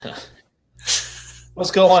What's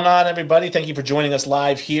going on, everybody? Thank you for joining us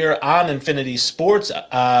live here on Infinity Sports.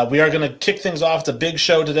 We are going to kick things off. It's a big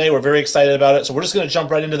show today. We're very excited about it. So we're just going to jump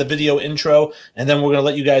right into the video intro, and then we're going to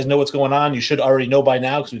let you guys know what's going on. You should already know by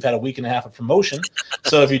now because we've had a week and a half of promotion.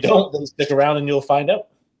 So if you don't, then stick around and you'll find out.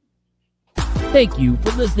 Thank you for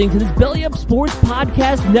listening to this Belly Up Sports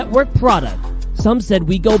Podcast Network product. Some said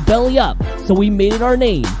we go belly up, so we made it our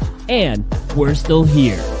name, and we're still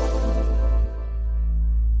here.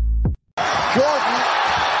 Jordan.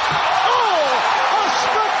 Oh, a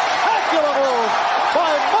spectacular move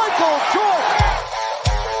by Michael Jordan.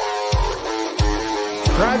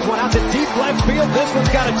 Drives one out to deep left field. This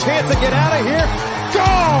one's got a chance to get out of here.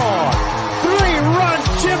 Gone! 3-run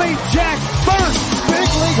Jimmy Jack first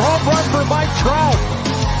big league home run for Mike Trout.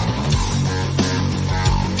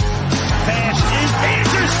 Pass is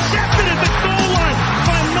intercepted at the goal line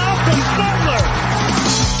by Malcolm Butler.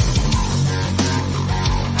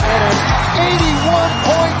 And an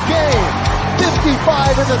 81-point game.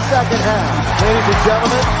 55 in the second half. Ladies and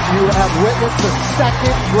gentlemen, you have witnessed the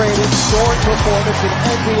second greatest scoring performance in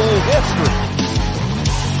NBA history.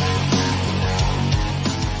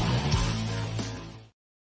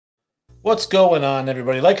 What's going on,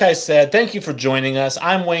 everybody? Like I said, thank you for joining us.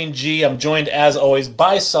 I'm Wayne G. I'm joined, as always,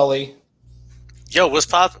 by Sully. Yo, what's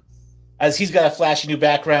poppin'? As he's got a flashy new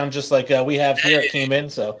background, just like we have here. It came in,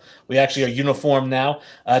 so we actually are uniform now.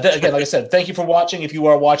 Again, like I said, thank you for watching. If you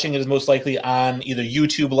are watching, it is most likely on either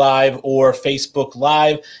YouTube Live or Facebook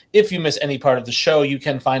Live. If you miss any part of the show, you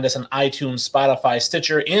can find us on iTunes, Spotify,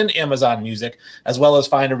 Stitcher, and Amazon Music, as well as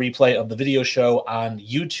find a replay of the video show on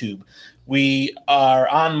YouTube. We are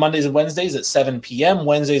on Mondays and Wednesdays at 7 p.m.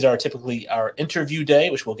 Wednesdays are typically our interview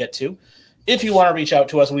day, which we'll get to. If you want to reach out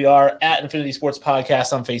to us, we are at Infinity Sports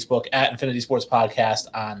Podcast on Facebook, at Infinity Sports Podcast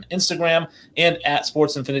on Instagram, and at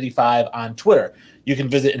Sports Infinity 5 on Twitter. You can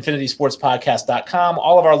visit infinitysportspodcast.com.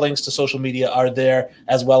 All of our links to social media are there,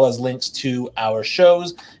 as well as links to our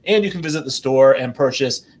shows. And you can visit the store and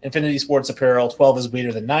purchase Infinity Sports apparel, 12 is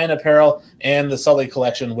greater than 9 apparel, and the Sully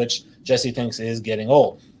collection, which Jesse thinks is getting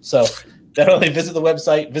old. So definitely visit the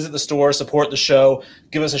website, visit the store, support the show,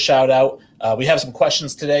 give us a shout out. We have some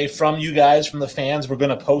questions today from you guys, from the fans. We're going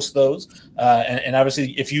to post those. And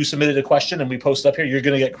obviously, if you submitted a question and we post up here, you're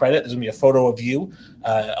going to get credit. There's going to be a photo of you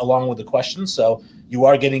along with the questions. So you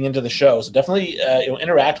are getting into the show. So definitely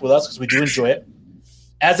interact with us because we do enjoy it.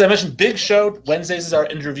 As I mentioned, big show. Wednesdays is our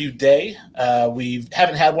interview day. We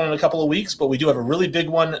haven't had one in a couple of weeks, but we do have a really big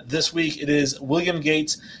one this week. It is William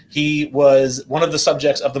Gates. He was one of the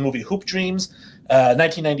subjects of the movie Hoop Dreams,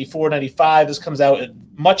 1994-95. This comes out at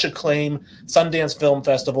much acclaim, Sundance Film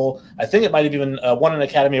Festival. I think it might have even won an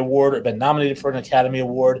Academy Award or been nominated for an Academy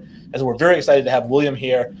Award. And so we're very excited to have William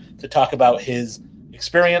here to talk about his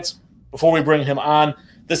experience. Before we bring him on,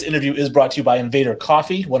 this interview is brought to you by Invader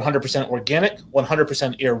Coffee, 100% organic,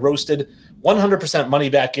 100% air roasted, 100% money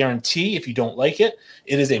back guarantee if you don't like it.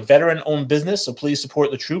 It is a veteran-owned business, so please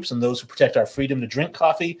support the troops and those who protect our freedom to drink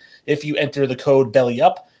coffee. If you enter the code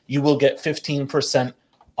BELLYUP, you will get 15%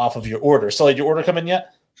 off of your order. So, did your order come in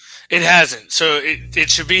yet? It hasn't. So it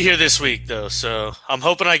should be here this week, though. So I'm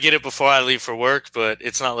hoping I get it before I leave for work, but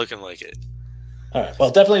it's not looking like it. All right.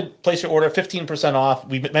 Well, definitely place your order, 15% off.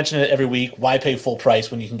 We mention it every week. Why pay full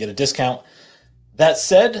price when you can get a discount? That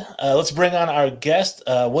said, let's bring on our guest,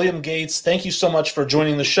 William Gates. Thank you so much for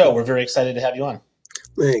joining the show. We're very excited to have you on.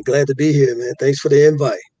 Man, glad to be here, man. Thanks for the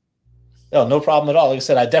invite. Oh, no problem at all. Like I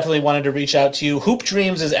said, I definitely wanted to reach out to you. Hoop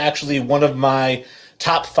Dreams is actually one of my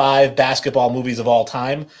top 5 basketball movies of all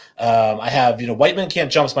time. I have, White Men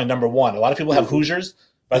Can't Jump is my number 1. A lot of people have Hoosiers,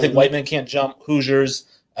 but I think White Men Can't Jump, Hoosiers,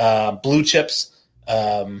 Blue Chips,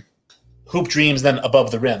 Hoop Dreams, then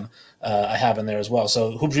Above the Rim I have in there as well.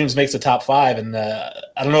 So Hoop Dreams makes the top 5, and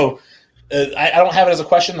I don't know. I don't have it as a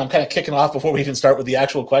question. I'm kind of kicking off before we even start with the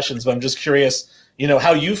actual questions, but I'm just curious,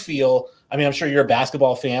 how you feel. I mean, I'm sure you're a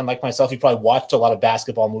basketball fan like myself. You probably watched a lot of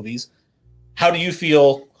basketball movies. How do you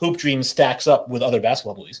feel Hoop Dreams stacks up with other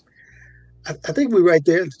basketball movies? I think we're right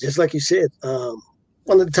there, just like you said.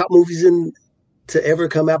 One of the top movies to ever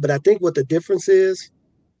come out, but I think what the difference is,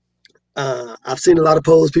 I've seen a lot of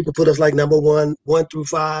polls. People put us like number 1 through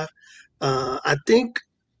 5. I think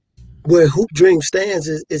where Hoop Dream stands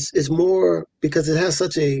is more because it has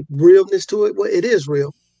such a realness to it. Well, it is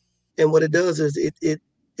real, and what it does is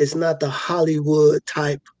it's not the Hollywood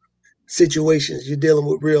type situations. You're dealing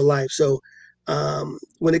with real life. So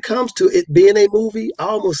when it comes to it being a movie, I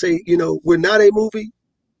almost say we're not a movie,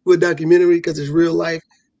 we're a documentary because it's real life.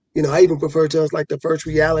 I even prefer to us like the first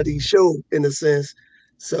reality show in a sense.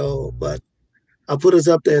 So, but I'll put us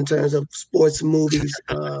up there in terms of sports movies.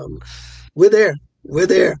 We're there.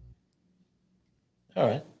 All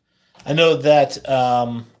right. I know that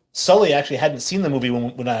Sully actually hadn't seen the movie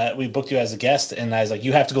when we booked you as a guest, and I was like,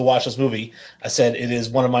 "You have to go watch this movie." I said it is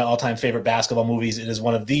one of my all-time favorite basketball movies. It is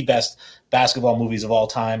one of the best basketball movies of all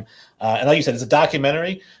time. And like you said, it's a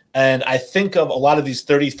documentary, and I think of a lot of these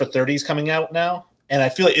 30 for 30s coming out now, and I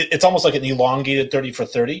feel like it's almost like an elongated 30 for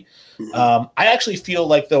 30. I actually feel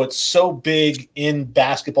like, though, it's so big in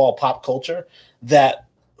basketball pop culture that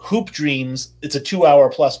Hoop Dreams, it's a 2-hour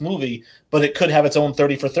plus movie, but it could have its own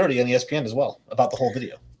 30 for 30 on ESPN as well about the whole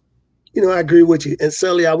video. I agree with you. And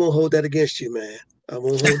Sully, I won't hold that against you, man. I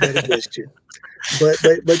won't hold that against you.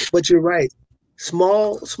 But you're right.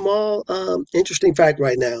 Small, interesting fact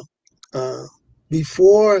right now.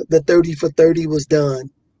 Before the 30 for 30 was done,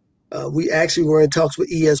 we actually were in talks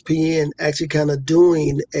with ESPN, actually kind of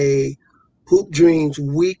doing a Hoop Dreams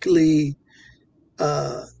weekly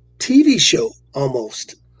TV show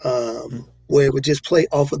almost, where it would just play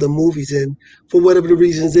off of the movies. And for whatever the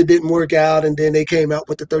reasons, it didn't work out. And then they came out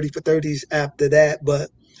with the 30 for 30s after that. But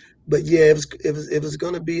yeah, it was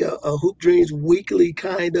going to be a Hoop Dreams weekly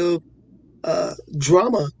kind of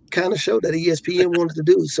drama kind of show that ESPN wanted to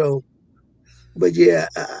do. So, but yeah,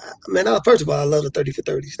 man, first of all, I love the 30 for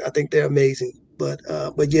 30s. I think they're amazing. But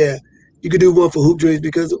yeah, you could do one for Hoop Dreams,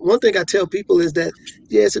 because one thing I tell people is that,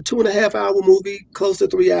 yeah, it's a 2.5-hour movie, close to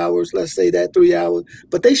 3 hours. Let's say that 3 hours,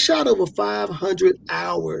 but they shot over 500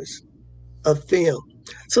 hours of film.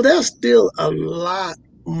 So there's still a lot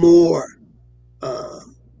more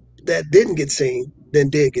that didn't get seen than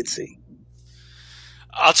did get seen.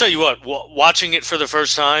 I'll tell you what, watching it for the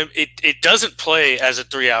first time, it doesn't play as a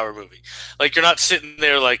 3-hour movie. Like, you're not sitting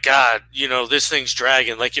there like, God, this thing's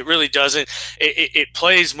dragging. Like, it really doesn't. It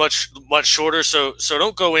plays much shorter. So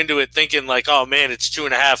don't go into it thinking like, oh man, it's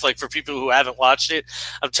 2.5. Like, for people who haven't watched it,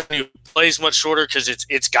 I'm telling you, it plays much shorter because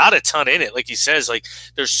it's got a ton in it. Like he says, like,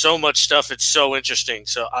 there's so much stuff. It's so interesting.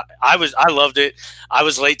 So I loved it. I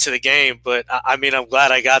was late to the game, but I mean, I'm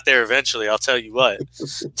glad I got there eventually. I'll tell you what.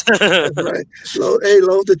 Right.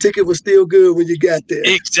 The ticket was still good when you got there.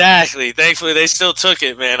 Exactly. Thankfully, they still took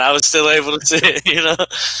it, man. I was still able to sit,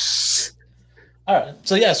 All right.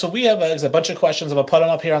 So, yeah, so we have a bunch of questions. I'm going to put them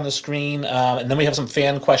up here on the screen. And then we have some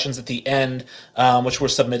fan questions at the end, which were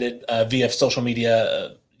submitted via social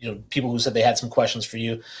media. People who said they had some questions for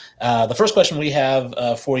you. The first question we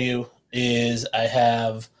have for you is, I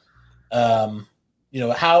have,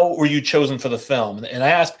 how were you chosen for the film? And I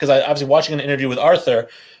asked because I obviously watching an interview with Arthur.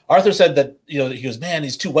 Arthur said that, he goes, man,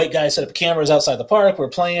 these two white guys set up cameras outside the park. We're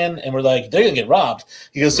playing, and we're like, they're going to get robbed.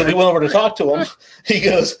 He goes, so we went over to talk to them. He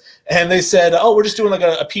goes, and they said, oh, we're just doing like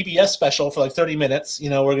a PBS special for like 30 minutes. We're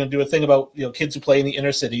going to do a thing about, kids who play in the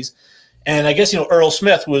inner cities. And I guess, Earl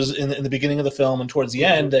Smith was in the beginning of the film and towards the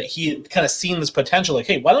end that he had kind of seen this potential. Like,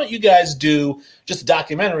 hey, why don't you guys do just a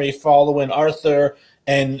documentary following Arthur?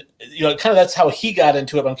 And, kind of that's how he got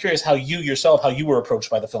into it. But I'm curious how you were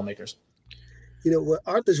approached by the filmmakers.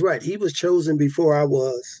 Arthur's right. He was chosen before I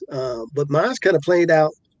was. But mine's kind of played out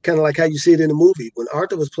kind of like how you see it in the movie. When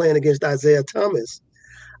Arthur was playing against Isaiah Thomas,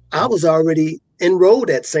 I was already enrolled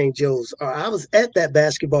at St. Joe's, or I was at that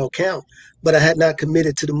basketball camp, but I had not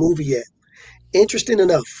committed to the movie yet. Interesting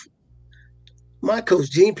enough, my coach,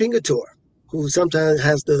 Gene Pingatore, who sometimes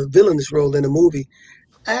has the villainous role in the movie,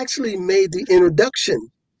 actually made the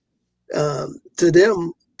introduction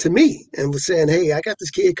to me, and was saying, hey, I got this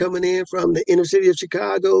kid coming in from the inner city of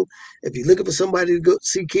Chicago. If you're looking for somebody to go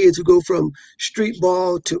see kids who go from street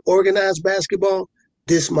ball to organized basketball,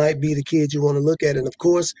 this might be the kid you want to look at. And of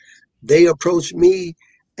course, they approached me.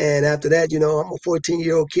 And after that, I'm a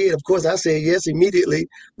 14-year-old kid. Of course, I said yes immediately.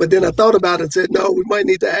 But then I thought about it and said, no, we might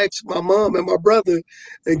need to ask my mom and my brother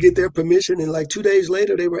and get their permission. And like 2 days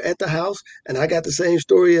later, they were at the house. And I got the same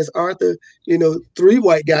story as Arthur. 3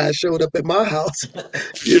 white guys showed up at my house. And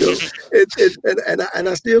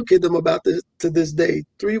I still kid them about this to this day.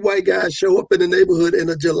 3 white guys show up in the neighborhood in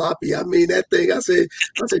a jalopy. I mean, that thing, I said,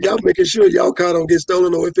 y'all making sure y'all car don't get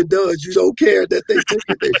stolen, or if it does, you don't care that they took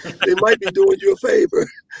it. They might be doing you a favor.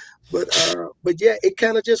 But yeah, it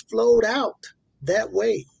kind of just flowed out that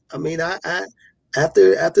way. I mean, I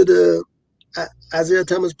after the Isaiah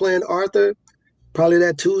Thomas playing Arthur, probably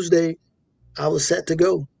that Tuesday, I was set to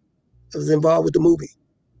go. I was involved with the movie.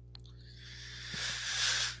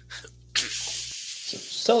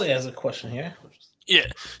 Sully has a question here. Yeah.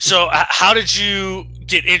 So how did you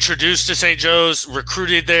get introduced to St. Joe's,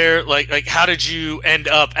 recruited there? Like how did you end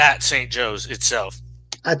up at St. Joe's itself?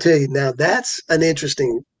 I tell you, now that's an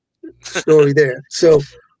interesting story there. So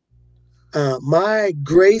my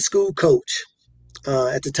grade school coach,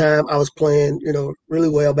 at the time I was playing, really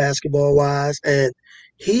well basketball wise, and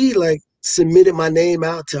he like submitted my name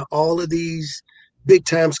out to all of these big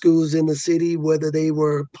time schools in the city, whether they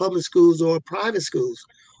were public schools or private schools.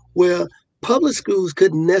 Well, public schools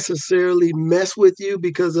couldn't necessarily mess with you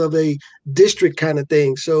because of a district kind of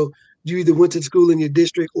thing. So you either went to school in your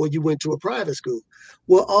district or you went to a private school.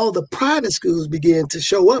 Well, all the private schools began to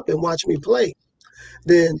show up and watch me play.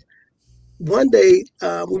 Then one day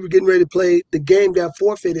we were getting ready to play. The game got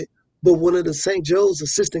forfeited, but one of the St. Joe's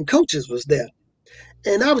assistant coaches was there.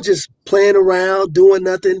 And I was just playing around, doing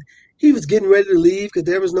nothing. He was getting ready to leave because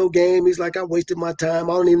there was no game. He's like, I wasted my time.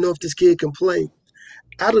 I don't even know if this kid can play.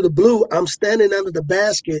 Out of the blue, I'm standing under the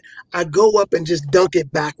basket. I go up and just dunk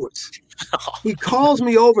it backwards. He calls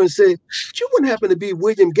me over and said, you wouldn't happen to be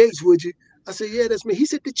William Gates, would you? I said, yeah, that's me. He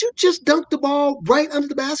said, did you just dunk the ball right under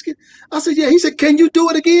the basket? I said, yeah. He said, can you do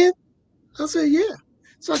it again? I said, yeah.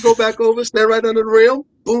 So I go back over, stand right under the rim,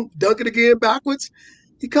 boom, dunk it again backwards.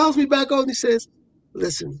 He calls me back over and he says,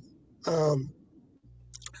 listen,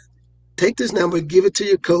 take this number, give it to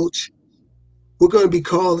your coach. We're going to be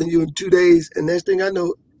calling you in 2 days. And next thing I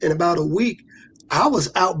know, in about a week, I was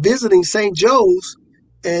out visiting St. Joe's.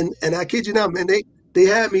 And I kid you not, man, they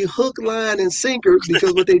had me hook, line, and sinker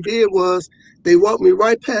because what they did was they walked me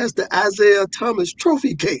right past the Isaiah Thomas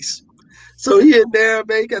trophy case. So he in there,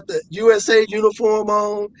 man, he got the USA uniform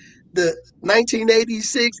on. The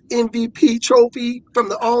 1986 MVP trophy from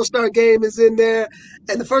the All-Star game is in there.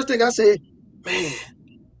 And the first thing I said, man,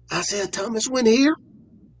 Isaiah Thomas went here?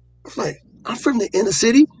 I was like, I'm from the inner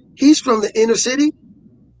city. He's from the inner city.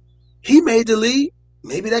 He made the league.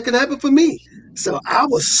 Maybe that could happen for me. So I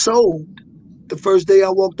was sold the first day I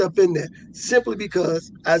walked up in there simply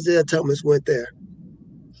because Isaiah Thomas went there.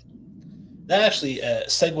 That actually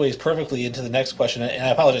segues perfectly into the next question. And I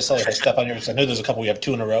apologize, Sully, if I step on yours. I know there's a couple. We have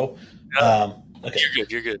 2 in a row. Okay.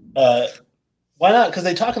 You're good. Why not? Because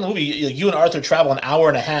they talk in the movie, you and Arthur travel an hour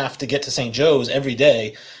and a half to get to St. Joe's every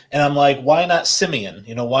day. And I'm like, why not Simeon?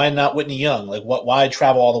 Why not Whitney Young? Like, why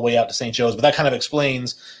travel all the way out to St. Joe's? But that kind of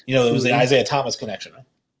explains, it was the Isaiah Thomas connection.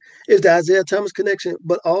 It's the Isaiah Thomas connection,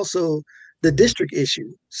 but also the district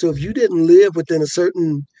issue. So if you didn't live within a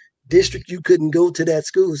certain district, you couldn't go to that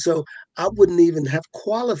school. So I wouldn't even have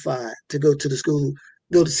qualified to go to the school,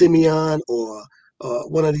 go to Simeon or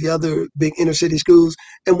one of the other big inner city schools.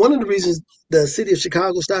 And one of the reasons the city of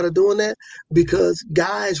Chicago started doing that, because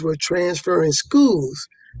guys were transferring schools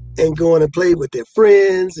and going to play with their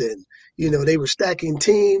friends, and they were stacking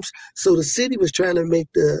teams. So the city was trying to make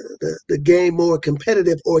the game more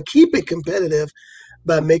competitive or keep it competitive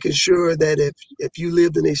by making sure that if you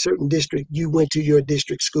lived in a certain district, you went to your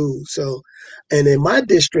district school. So, and in my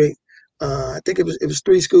district, I think it was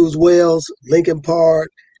 3 schools: Wells, Lincoln Park,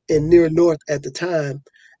 and Near North at the time.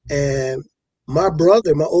 And my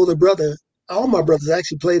older brother, all my brothers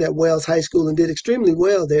actually played at Wells High School and did extremely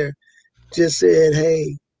well there. Just said,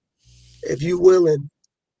 hey, if you're willing,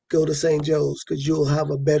 go to St. Joe's because you'll have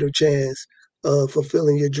a better chance of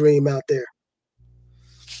fulfilling your dream out there.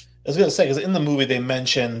 I was going to say, because in the movie they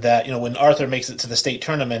mentioned that, when Arthur makes it to the state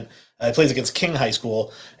tournament, he plays against King High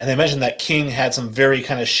School, and they mentioned that King had some very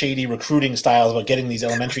kind of shady recruiting styles about getting these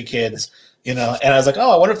elementary kids, and I was like,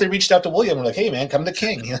 oh, I wonder if they reached out to William. I'm like, hey, man, come to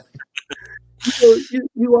King.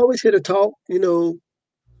 You always hear the talk, when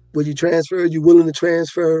you transfer, you're willing to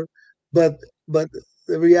transfer, but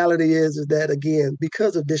the reality is that, again,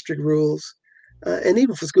 because of district rules, and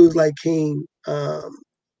even for schools like King,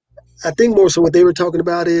 I think more so what they were talking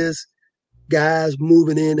about is guys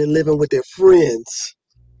moving in and living with their friends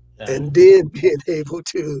and then being able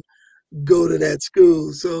to go to that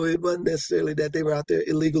school. So it wasn't necessarily that they were out there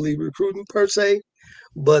illegally recruiting per se,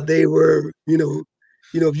 but they were,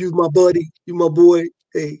 if you're my buddy, you my boy,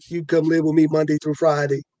 hey, you come live with me Monday through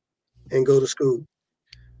Friday and go to school.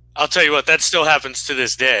 I'll tell you what, that still happens to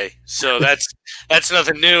this day. So that's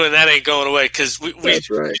nothing new, and that ain't going away because we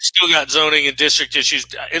still got zoning and district issues,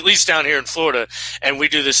 at least down here in Florida, and we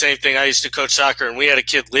do the same thing. I used to coach soccer, and we had a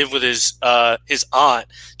kid live with his aunt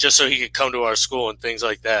just so he could come to our school and things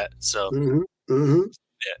like that. So,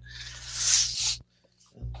 yeah.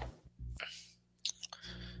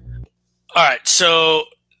 All right, so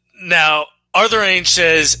now Arthur Ainge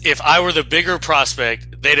says, if I were the bigger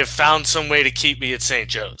prospect, they'd have found some way to keep me at St.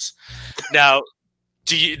 Joe's. Now,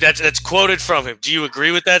 that's quoted from him. Do you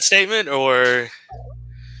agree with that statement, or?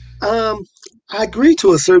 I agree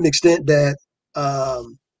to a certain extent that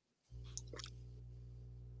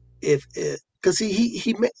because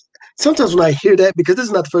he sometimes when I hear that, because this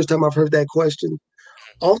is not the first time I've heard that question,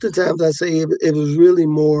 oftentimes I say it was really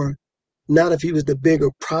more not if he was the bigger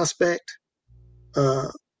prospect,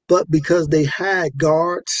 but because they had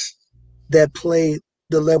guards that played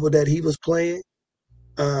the level that he was playing.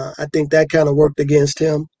 I think that kind of worked against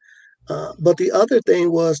him. But the other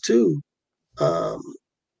thing was too, to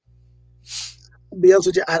be honest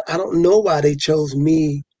with you, I don't know why they chose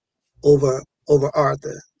me over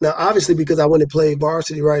Arthur. Now, obviously, because I went and played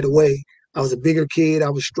varsity right away. I was a bigger kid. I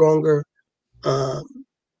was stronger. Um,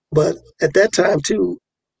 but at that time too,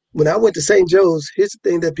 when I went to St. Joe's, here's the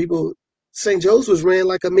thing that St. Joe's was ran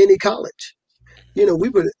like a mini college.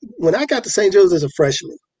 When I got to St. Joe's as a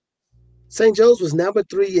freshman, St. Joe's was number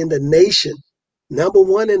 3 in the nation, number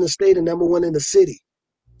 1 in the state, and number 1 in the city.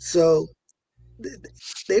 So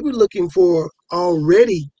they were looking for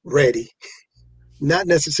already ready, not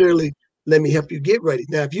necessarily let me help you get ready.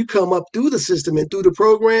 Now, if you come up through the system and through the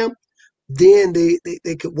program, then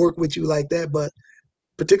they could work with you like that. But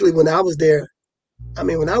particularly when I was there, I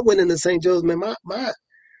mean, when I went into St. Joe's, man,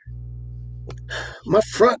 my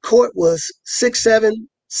front court was 6'7",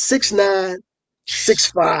 6'9",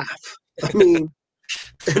 6'5". I mean,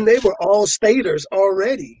 and they were all staters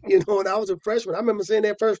already, and I was a freshman. I remember saying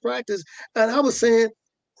that first practice, and I was saying,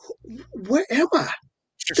 where am I?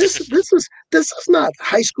 This is not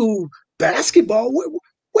high school basketball.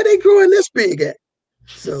 Where they growing this big at?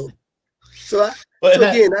 So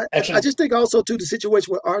again, I just think also too the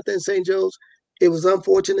situation with Arthur and St. Joe's, it was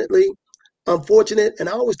unfortunate, and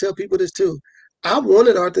I always tell people this too. I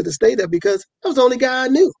wanted Arthur to stay there because I was the only guy I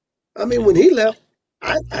knew. I mean, when he left,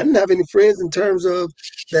 I didn't have any friends in terms of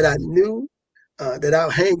that I knew that I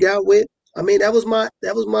would hang out with. I mean, that was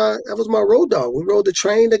my road dog. We rode the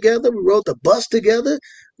train together. We rode the bus together.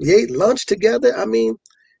 We ate lunch together. I mean,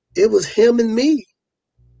 it was him and me,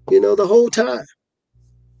 the whole time.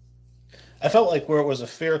 I felt like where it was a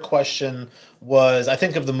fair question was, I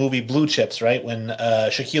think of the movie Blue Chips, right? When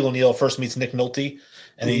Shaquille O'Neal first meets Nick Nolte,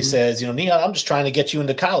 and he says, Neon, I'm just trying to get you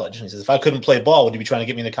into college. And he says, if I couldn't play ball, would you be trying to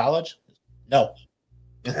get me into college? No.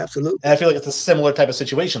 Absolutely. And I feel like it's a similar type of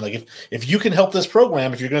situation. Like if you can help this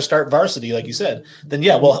program, if you're going to start varsity, like you said, then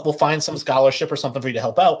yeah, we'll find some scholarship or something for you to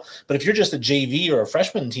help out. But if you're just a JV or a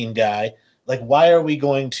freshman team guy, like why are we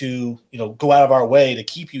going to, go out of our way to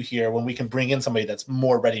keep you here when we can bring in somebody that's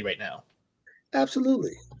more ready right now?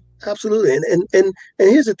 Absolutely. And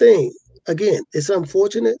here's the thing. Again, it's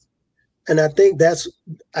unfortunate. And I think that's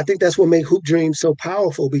what makes Hoop Dreams so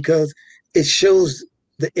powerful, because it shows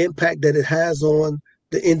the impact that it has on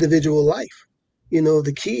the individual life,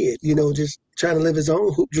 the kid, just trying to live his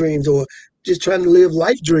own hoop dreams or just trying to live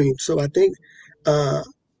life dreams. So I think,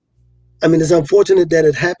 it's unfortunate that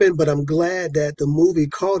it happened, but I'm glad that the movie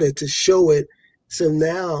caught it to show it. So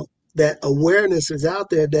now that awareness is out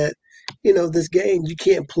there that, this game, you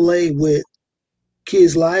can't play with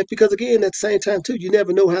kids' life, because again, at the same time too, you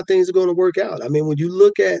never know how things are going to work out. I mean, when you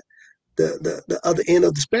look at the other end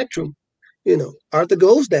of the spectrum, Arthur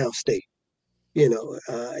goes downstate.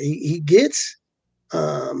 He gets,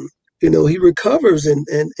 he recovers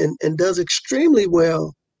and does extremely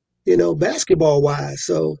well, basketball wise.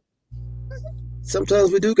 So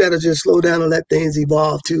sometimes we do got to just slow down and let things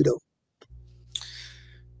evolve too, though.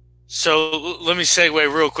 So let me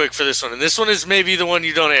segue real quick for this one. And this one is maybe the one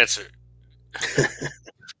you don't answer.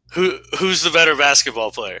 Who's the better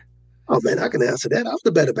basketball player? Oh, man, I can answer that. I was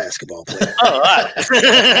the better basketball player. Oh, all right.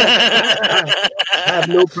 I have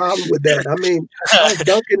no problem with that. I mean, I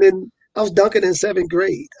was dunking in 7th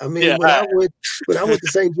grade. I mean, when I went to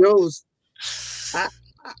St. Joe's,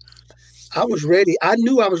 I was ready. I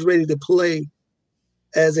knew I was ready to play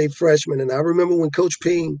as a freshman. And I remember when Coach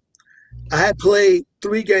Ping, I had played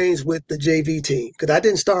 3 games with the JV team, because I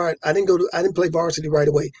didn't play varsity right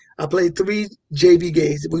away. I played 3 JV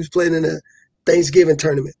games. We was playing in a Thanksgiving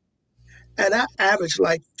tournament. And I averaged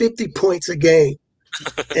like 50 points a game.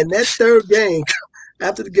 And that 3rd game,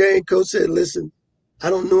 after the game, coach said, listen, I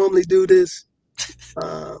don't normally do this,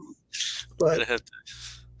 but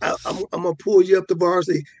I'm going to pull you up to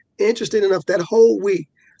varsity. Interesting enough, that whole week,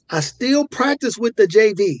 I still practiced with the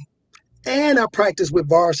JV, and I practiced with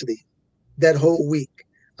varsity that whole week.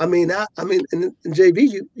 I mean, in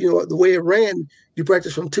JV, the way it ran, you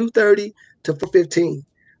practice from 2:30 to 4:15.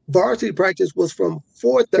 Varsity practice was from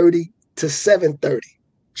 4:30 to 7:30.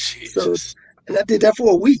 So, and I did that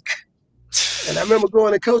for a week. And I remember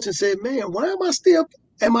going to coach and said, man, why am I still,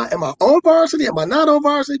 am I on varsity? Am I not on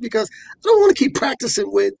varsity? Because I don't want to keep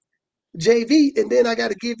practicing with JV, and then I got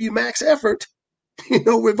to give you max effort,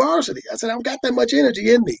 with varsity. I said, I don't got that much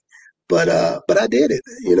energy in me, but I did it,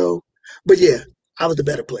 but yeah, I was the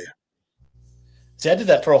better player. See, I did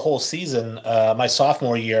that for a whole season, my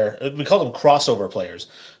sophomore year. We called them crossover players.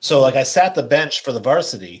 So, I sat the bench for the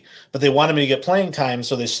varsity, but they wanted me to get playing time,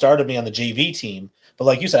 so they started me on the JV team. But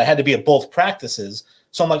like you said, I had to be at both practices.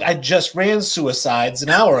 So I'm like, I just ran suicides an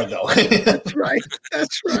hour ago. That's right.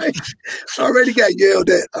 That's right. Already got yelled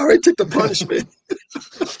at. Already took the punishment.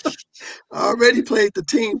 Already played the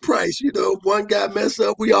team price. One guy mess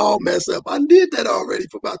up, we all mess up. I did that already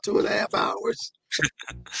for about 2.5 hours.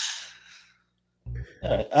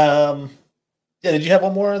 All right. Yeah, did you have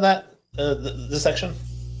one more in that this section?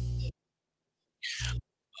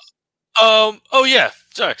 Oh yeah.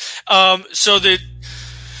 Sorry. So the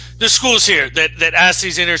schools here that ask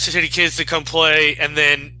these inner city kids to come play, and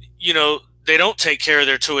then they don't take care of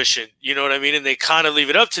their tuition. You know what I mean? And they kind of leave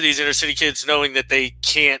it up to these inner city kids, knowing that they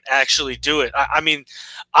can't actually do it. I mean,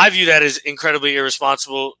 I view that as incredibly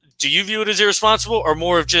irresponsible. Do you view it as irresponsible, or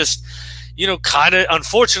more of just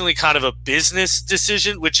unfortunately kind of a business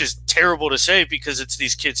decision, which is terrible to say because it's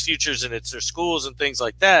these kids' futures and it's their schools and things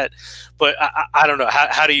like that. But I don't know.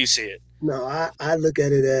 How do you see it? No, I look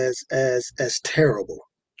at it as terrible.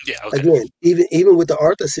 Yeah. Okay. Again, even with the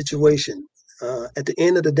Arthur situation, at the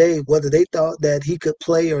end of the day, whether they thought that he could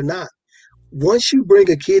play or not, once you bring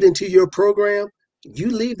a kid into your program, you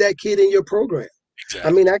leave that kid in your program. Exactly.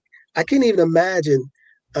 I mean, I can't even imagine,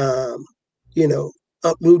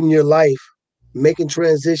 uprooting your life, making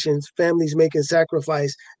transitions, families making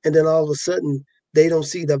sacrifice, and then all of a sudden they don't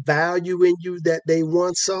see the value in you that they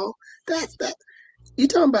once saw. That you're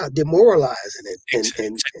talking about demoralizing it,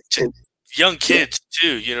 and young kids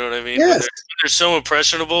too. You know what I mean? Yes. When they're so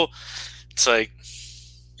impressionable, it's like,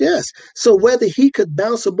 yes. So whether he could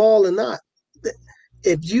bounce a ball or not,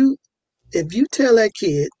 if you tell that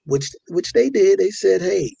kid, which they did, they said,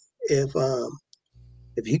 hey,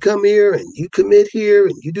 if you come here and you commit here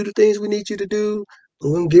and you do the things we need you to do,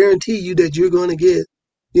 we're going to guarantee you that you're going to get,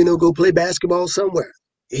 go play basketball somewhere.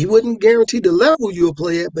 He wouldn't guarantee the level you'll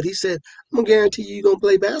play at, but he said, I'm going to guarantee you're going to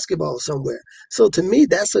play basketball somewhere. So to me,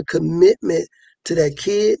 that's a commitment to that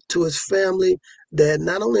kid, to his family, that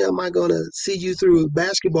not only am I going to see you through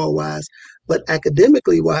basketball-wise, but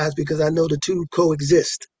academically-wise, because I know the two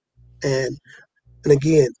coexist. And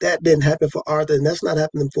again, that didn't happen for Arthur, and that's not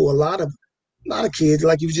happening for a lot of kids,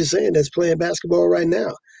 like you were just saying, that's playing basketball right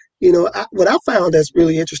now. What I found that's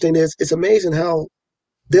really interesting is it's amazing how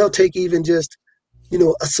they'll take even just,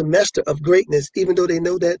 a semester of greatness, even though they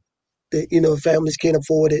know that families can't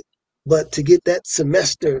afford it, but to get that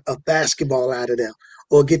semester of basketball out of them,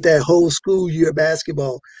 or get that whole school year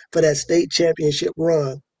basketball for that state championship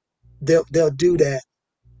run, they'll do that,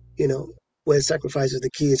 where it sacrifices the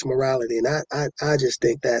kids' morality. And I just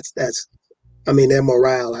think that's their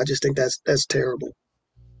morale. I just think that's terrible.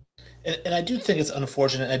 And I do think it's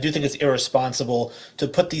unfortunate. I do think it's irresponsible to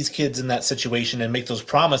put these kids in that situation and make those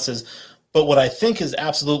promises. But what I think is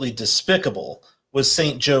absolutely despicable was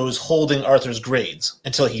St. Joe's holding Arthur's grades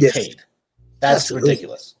until he paid. That's absolutely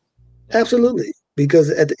ridiculous. Absolutely. Because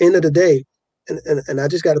at the end of the day, and I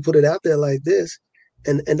just got to put it out there like this,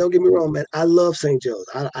 and don't get me wrong, man, I love St. Joe's.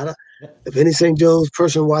 If any St. Joe's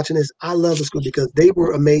person watching this, I love the school because they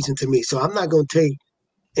were amazing to me. So I'm not going to take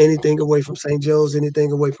anything away from St. Joe's,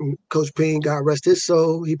 anything away from Coach Payne. God rest his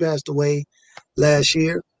soul. He passed away last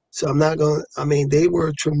year. So I'm not going to, they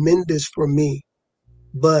were tremendous for me.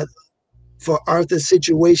 But for Arthur's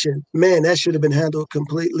situation, man, that should have been handled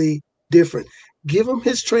completely different. Give him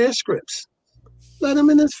his transcripts. Let him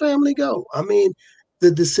and his family go.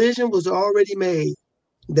 The decision was already made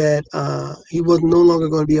that he was no longer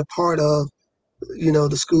going to be a part of,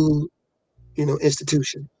 the school,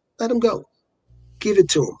 institution. Let him go. Give it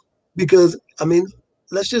to him. Because,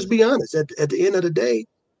 let's just be honest. At the end of the day,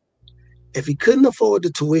 if he couldn't afford the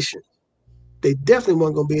tuition, they definitely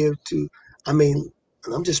weren't going to be able to, and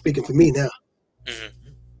I'm just speaking for me now.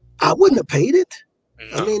 Mm-hmm. I wouldn't have paid it.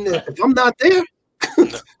 No. If I'm not there,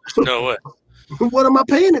 no way. What am I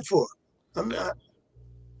paying it for? I'm not,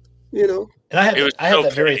 And I had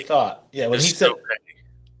that very thought. Yeah, when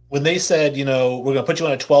they said, we're going to put you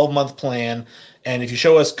on a 12-month plan, and if you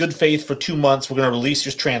show us good faith for 2 months, we're going to release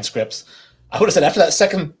your transcripts. I would have said after that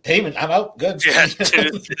second payment, I'm out. Good. Yeah,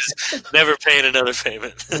 dude, never paying another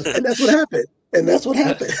payment. And that's what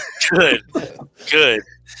happened. Good.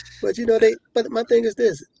 But but my thing is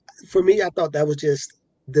this. For me, I thought that was just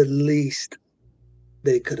the least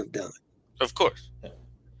they could have done. Of course. Yeah.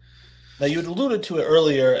 Now, you had alluded to it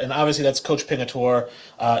earlier, and obviously that's Coach Pingatore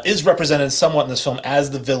is represented somewhat in this film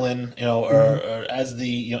as the villain, or as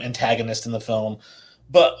the antagonist in the film.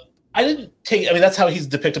 But I didn't take. That's how he's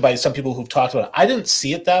depicted by some people who've talked about it. I didn't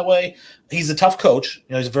see it that way. He's a tough coach.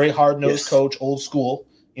 He's a very hard-nosed coach, old school.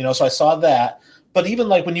 So I saw that. But even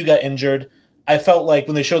like when you got injured, I felt like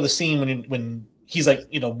when they show the scene when he's like,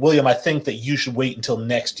 William, I think that you should wait until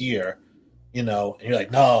next year. And you're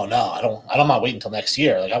like, no, I'm not waiting until next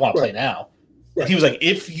year. Like, I want to play now. And he was like,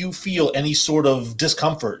 if you feel any sort of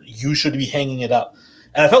discomfort, you should be hanging it up.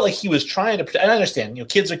 And I felt like he was trying to – and I understand,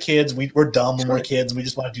 kids are kids. We're dumb when we're kids. And we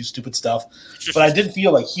just want to do stupid stuff. But I did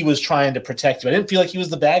feel like he was trying to protect you. I didn't feel like he was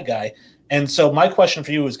the bad guy. And so my question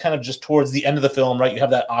for you was kind of just towards the end of the film, right? You have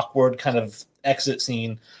that awkward kind of exit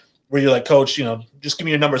scene where you're like, Coach, just give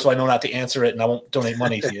me your number so I know not to answer it and I won't donate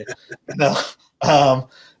money to you.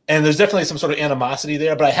 And there's definitely some sort of animosity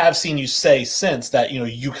there. But I have seen you say since that,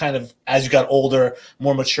 you kind of, as you got older,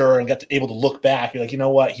 more mature and got able to look back, you're like, you know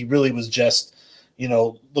what? He really was just –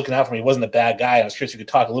 looking out for me. He wasn't a bad guy. I was curious if you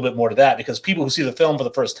could talk a little bit more to that, because people who see the film for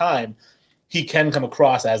the first time, he can come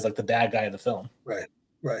across as like the bad guy in the film. Right.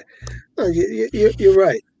 No, you're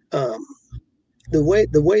right. The way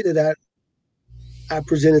that I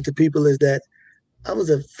present it to people is that I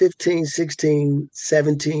was a 15, 16,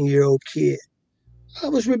 17-year-old kid. I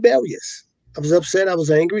was rebellious. I was upset. I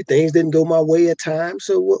was angry. Things didn't go my way at times.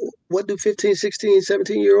 So what do 15, 16,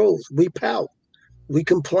 17-year-olds? We pout. We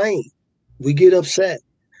complain. We get upset,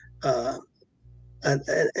 and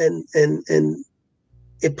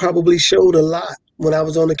it probably showed a lot when I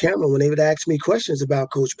was on the camera when they would ask me questions about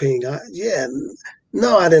Coach Ping. I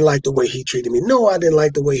didn't like the way he treated me. No, I didn't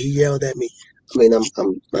like the way he yelled at me. I mean, I'm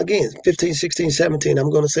again 15, 16, 17. I'm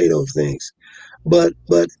going to say those things, but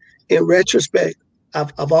in retrospect,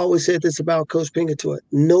 I've always said this about Coach Pingatore.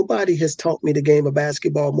 Nobody has taught me the game of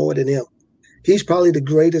basketball more than him. He's probably the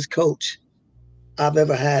greatest coach I've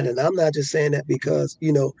ever had. And I'm not just saying that because,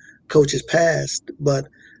 coaches passed, but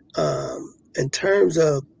in terms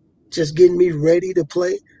of just getting me ready to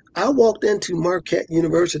play, I walked into Marquette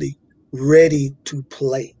University ready to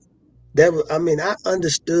play. I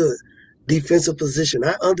understood defensive position.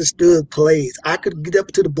 I understood plays. I could get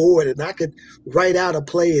up to the board and I could write out a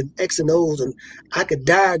play in X and O's, and I could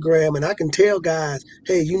diagram and I can tell guys,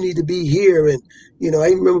 hey, you need to be here. And, I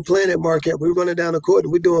even remember playing at Marquette. We were running down the court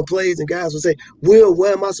and we're doing plays and guys would say, Will,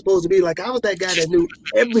 where am I supposed to be? Like, I was that guy that knew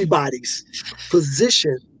everybody's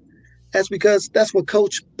position. That's because that's what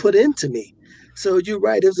Coach put into me. So you're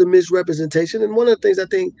right. It was a misrepresentation. And one of the things I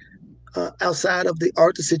think outside of the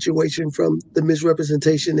Arthur situation from the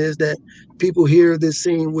misrepresentation is that people hear this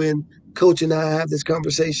scene when Coach and I have this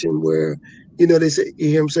conversation where, they say, you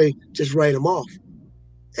hear him say, just write them off.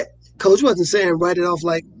 Coach wasn't saying write it off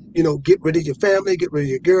like, get rid of your family, get rid of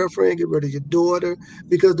your girlfriend, get rid of your daughter,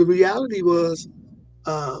 because the reality was,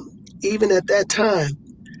 even at that time,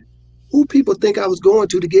 who people think I was going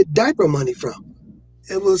to get diaper money from?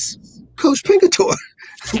 It was Coach Pingatore.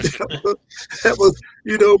 that was,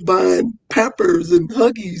 buying Pampers and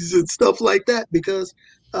Huggies and stuff like that, because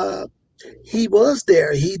he was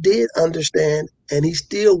there. He did understand, and he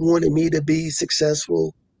still wanted me to be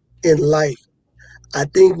successful in life. I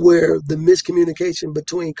think where the miscommunication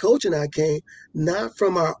between Coach and I came, not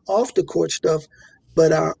from our off the court stuff,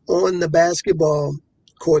 but our on the basketball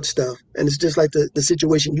court stuff. And it's just like the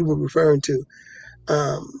situation you were referring to.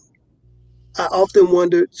 I often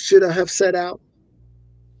wondered, should I have set out?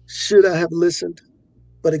 Should I have listened?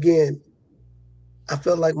 But again, I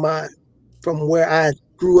felt like from where I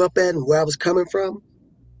grew up at and where I was coming from,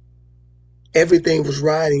 everything was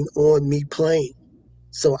riding on me playing.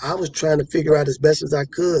 So I was trying to figure out as best as I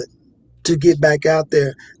could to get back out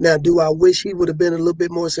there. Now, do I wish he would have been a little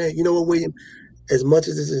bit more saying, you know what, William, as much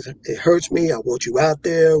as it hurts me, I want you out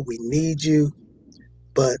there. We need you.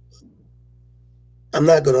 But I'm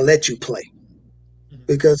not going to let you play.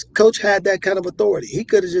 Because Coach had that kind of authority. He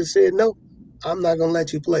could have just said, no, I'm not going to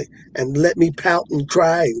let you play, and let me pout and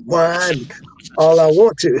cry and whine all I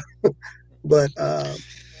want to. But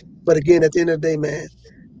again, at the end of the day, man,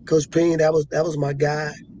 Coach Payne, that was my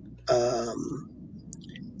guy.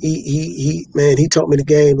 He taught me the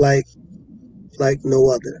game like no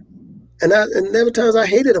other. And there were times I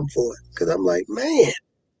hated him for it, because I'm like, man,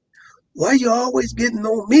 why you always getting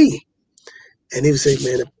on me? And he would say,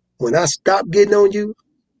 man, when I stop getting on you,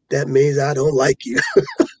 that means I don't like you.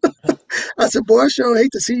 I said, boy, I sure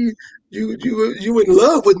hate to see you in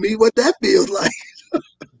love with me, what that feels like.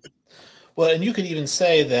 Well, and you could even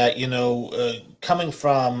say that, coming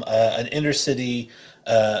from an inner city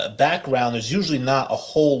background, there's usually not a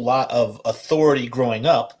whole lot of authority growing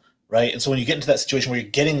up, right? And so when you get into that situation where you're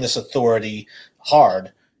getting this authority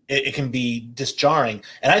hard, it can be disjarring.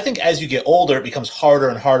 And I think as you get older, it becomes harder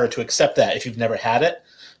and harder to accept that if you've never had it.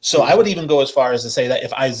 So I would even go as far as to say that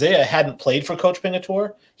if Isaiah hadn't played for Coach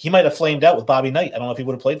Pingatore, he might have flamed out with Bobby Knight. I don't know if he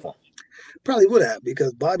would have played for him. Probably would have,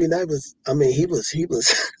 because Bobby Knight was, he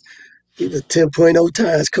was 10.0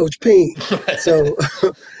 times Coach Payne.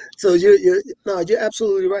 So you're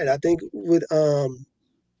absolutely right. I think with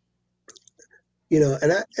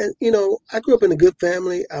I grew up in a good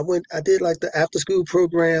family. I did like the after school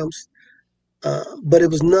programs, but it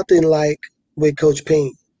was nothing like with Coach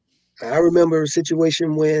Payne. I remember a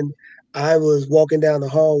situation when I was walking down the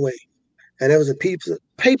hallway and there was a piece of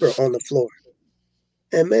paper on the floor.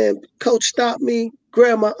 And man, Coach stopped me,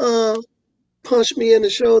 grabbed my arm, punched me in the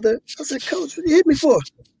shoulder. I said, Coach, what you hit me for?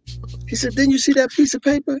 He said, didn't you see that piece of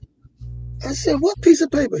paper? I said, what piece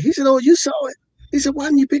of paper? He said, oh, you saw it. He said, why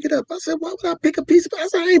didn't you pick it up? I said, why would I pick a piece of paper? I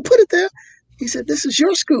said, I ain't put it there. He said, this is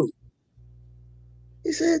your school.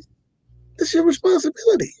 He said, this is your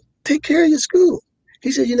responsibility. Take care of your school.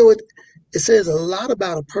 He said, it says a lot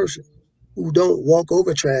about a person who don't walk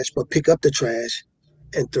over trash, but pick up the trash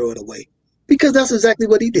and throw it away. Because that's exactly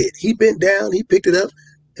what he did. He bent down, he picked it up,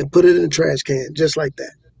 and put it in the trash can, just like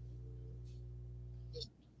that.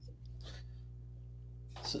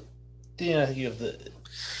 So, Dean, I think you have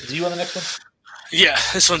is you on the next one? Yeah,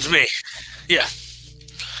 this one's me. Yeah.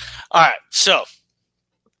 All right, so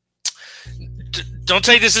don't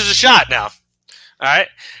take this as a shot now. All right.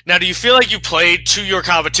 Now, do you feel like you played to your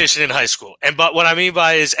competition in high school? But what I mean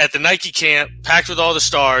by is at the Nike camp, packed with all the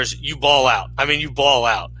stars, you ball out. I mean, you ball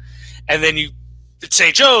out. And then at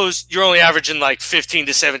St. Joe's, you're only averaging like 15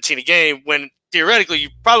 to 17 a game when theoretically you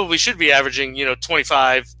probably should be averaging,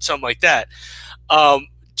 25, something like that.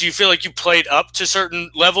 Do you feel like you played up to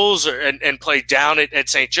certain levels and played down at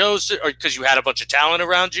St. Joe's or because you had a bunch of talent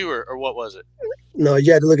around you or what was it? No,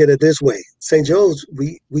 you had to look at it this way. St. Joe's,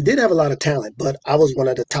 we did have a lot of talent, but I was one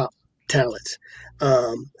of the top talents.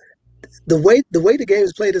 The way the game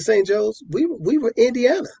is played at St. Joe's, we were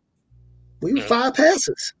Indiana. We were 5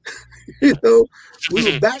 passes. We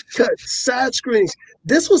were back cuts, side screens.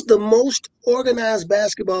 This was the most organized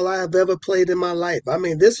basketball I have ever played in my life. I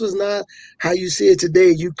mean, this was not how you see it today.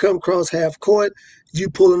 You come across half court, you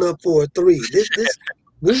pulling up for a three.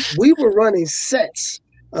 We were running sets.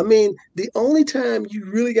 I mean, the only time you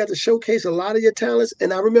really got to showcase a lot of your talents,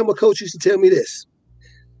 and I remember Coach used to tell me this,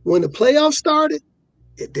 when the playoffs started,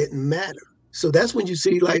 it didn't matter. So that's when you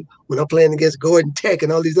see, like, when I'm playing against Gordon Tech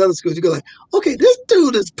and all these other schools, you go like, okay, this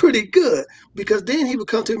dude is pretty good. Because then he would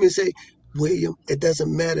come to me and say, William, it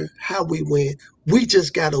doesn't matter how we win. We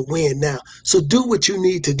just got to win now. So do what you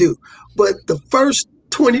need to do. But the first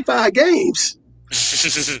 25 games,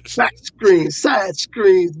 back screen, side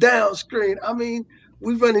screen, down screen, I mean,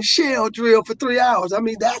 we running shell drill for 3 hours. I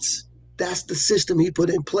mean, that's the system he put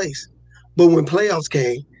in place. But when playoffs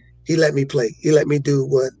came, he let me play. He let me do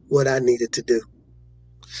what I needed to do.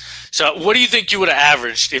 So what do you think you would have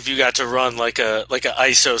averaged if you got to run like a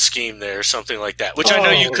ISO scheme there or something like that? Which I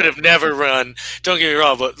know you could have never run. Don't get me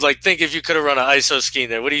wrong, but think if you could have run an ISO scheme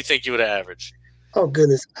there, what do you think you would have averaged? Oh,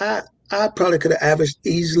 goodness. I probably could have averaged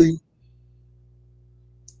easily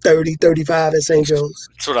 30, 35 at St. Joe's.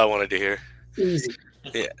 That's what I wanted to hear. Easy.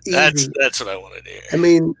 Yeah, that's what I wanted to hear. I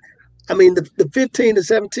mean, the 15 to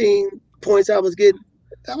 17 points I was getting,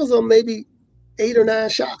 that was on maybe 8 or 9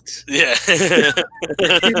 shots. Yeah.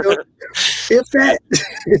 If that,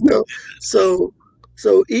 So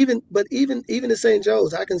even at St.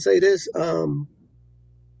 Joe's, I can say this.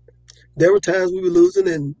 There were times we were losing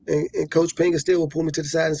and Coach Payne still would pull me to the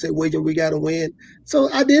side and say, William, we got to win.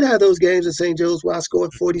 So I did have those games at St. Joe's where I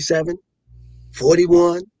scored 47,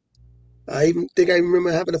 41. I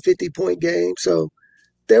remember having a 50-point game. So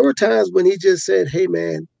there were times when he just said, hey,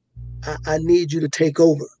 man, I need you to take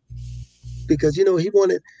over. Because, he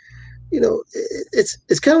wanted,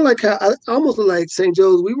 it's kind of like how I almost like St.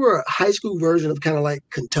 Joe's. We were a high school version of kind of like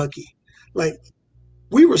Kentucky. Like,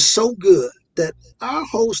 we were so good that our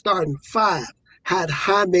whole starting 5 had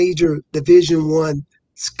high major Division I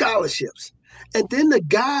scholarships. And then the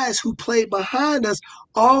guys who played behind us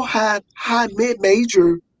all had high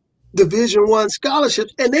mid-major Division I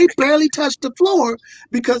scholarships, and they barely touched the floor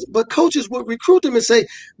but coaches would recruit them and say,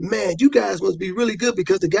 man, you guys must be really good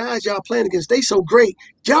because the guys y'all playing against, they so great,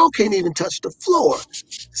 y'all can't even touch the floor.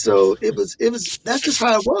 So that's just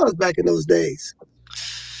how it was back in those days.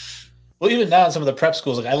 Well, even now in some of the prep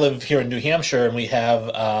schools, like I live here in New Hampshire, and we have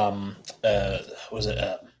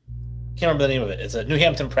can't remember the name of it. It's a New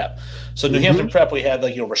Hampton Prep. So New Hampton Prep, we had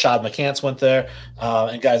Rashad McCants went there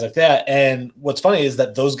and guys like that. And what's funny is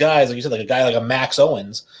that those guys, like you said, like a guy like a Max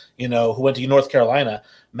Owens, who went to North Carolina.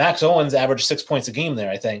 Max Owens averaged 6 points a game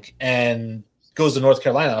there, I think, and goes to North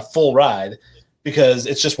Carolina on a full ride because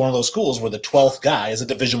it's just one of those schools where the 12th guy is a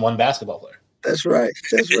Division I basketball player. That's right.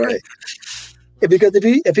 Because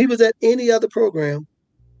if he was at any other program,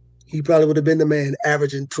 he probably would have been the man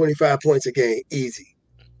averaging 25 points a game. Easy.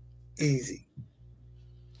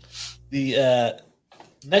 The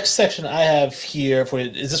next section I have here for you,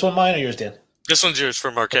 is this one mine or yours, Dan? This one's yours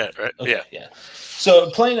for Marquette, right? Okay, yeah.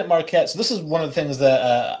 So playing at Marquette, so this is one of the things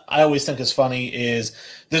that I always think is funny is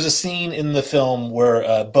there's a scene in the film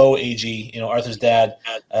where Bo Agee, Arthur's dad,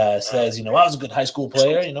 says, I was a good high school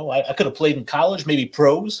player. I could have played in college, maybe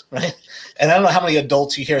pros, right? And I don't know how many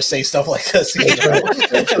adults you hear say stuff like this.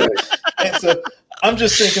 And so I'm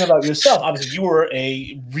just thinking about yourself. Obviously, you were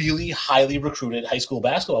a really highly recruited high school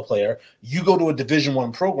basketball player. You go to a Division I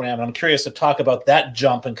program, and I'm curious to talk about that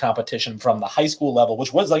jump in competition from the high school level,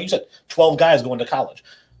 which was, like you said, 12 guys going to college.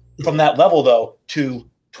 From that level, though, to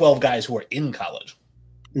 12 guys who are in college.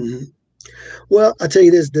 Mm-hmm. Well, I'll tell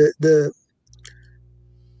you this: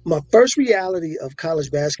 my first reality of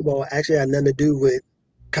college basketball actually had nothing to do with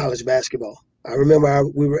college basketball. I remember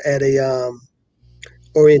we were at a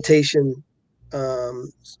orientation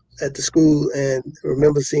at the school, and I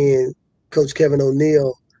remember seeing Coach Kevin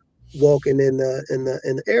O'Neal walking in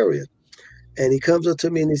the area, and he comes up to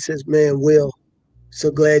me and he says, "Man, Will,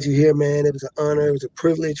 so glad you're here, man. It was an honor, it was a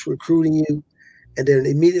privilege recruiting you." And then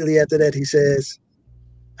immediately after that, he says,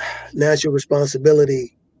 "Now it's your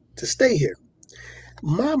responsibility to stay here."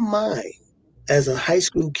 My mind, as a high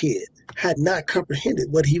school kid, had not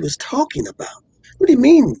comprehended what he was talking about. What do you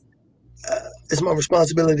mean? It's my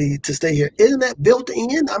responsibility to stay here. Isn't that built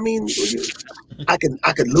in? I mean, I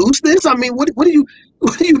could lose this. I mean, what are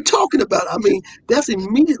you talking about? I mean, that's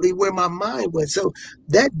immediately where my mind went. So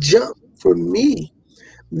that jump for me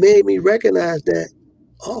made me recognize that,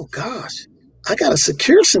 oh gosh, I got to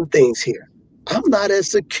secure some things here. I'm not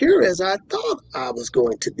as secure as I thought I was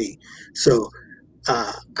going to be. So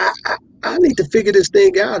I need to figure this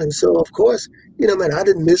thing out. And so, of course, man, I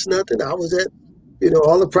didn't miss nothing. I was at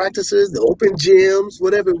all the practices, the open gyms,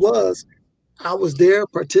 whatever it was. I was there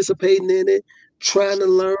participating in it, trying to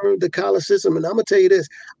learn the college system. And I'm going to tell you this,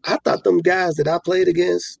 I thought them guys that I played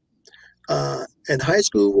against in high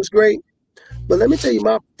school was great. But let me tell you,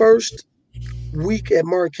 my first week at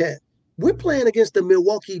Marquette, we're playing against the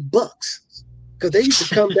Milwaukee Bucks because they used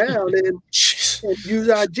to come down and use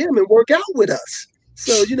our gym and work out with us.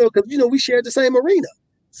 So, because, we shared the same arena.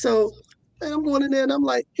 So, and I'm going in there and I'm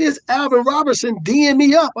like, here's Alvin Robertson DMing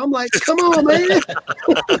me up. I'm like, come on, man.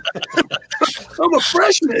 I'm a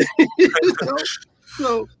freshman.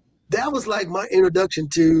 So that was like my introduction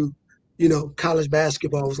to, college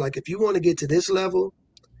basketball. It was like, if you want to get to this level,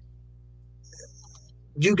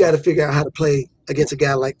 you got to figure out how to play against a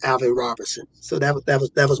guy like Alvin Robertson. So that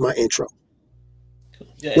was my intro.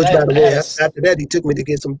 Yeah, which, by the way, after that, he took me to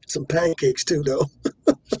get some pancakes too, though.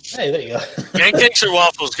 Hey, there you go. Pancakes or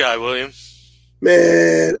waffles guy, William?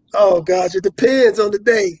 Man, oh gosh, it depends on the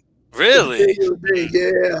day. Really?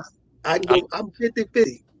 Yeah. I'm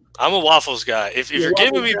 50-50. I'm a waffles guy. If you're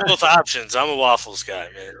giving me both options, I'm a waffles guy,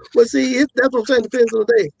 man. Well, see, that's what I'm saying. Depends on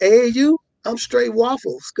the day. AAU, I'm straight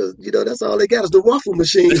waffles because, that's all they got is the waffle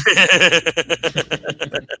machine.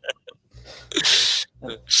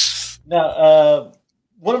 Now,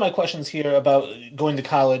 one of my questions here about going to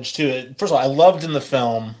college, too. First of all, I loved in the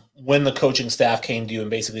film when the coaching staff came to you and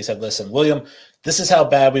basically said, listen, William, this is how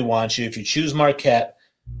bad we want you. If you choose Marquette,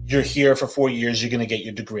 you're here for 4 years. You're going to get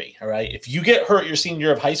your degree. All right. If you get hurt your senior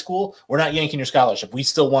year of high school, we're not yanking your scholarship. We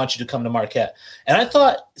still want you to come to Marquette. And I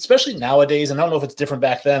thought, especially nowadays, and I don't know if it's different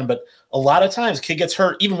back then, but a lot of times kid gets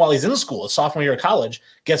hurt even while he's in school, a sophomore year of college,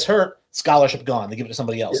 gets hurt, scholarship gone. They give it to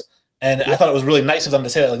somebody else. Yep. And I thought it was really nice of them to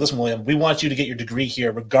say that, like, listen, William, we want you to get your degree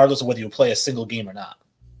here, regardless of whether you play a single game or not.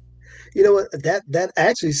 You know what? That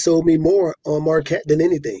actually sold me more on Marquette than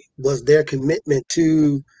anything was their commitment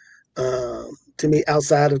to me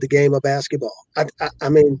outside of the game of basketball. I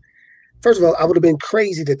mean, first of all, I would have been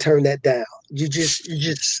crazy to turn that down. You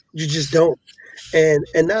just don't. And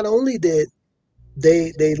not only did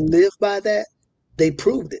they live by that, they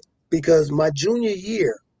proved it because my junior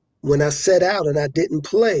year, when I set out and I didn't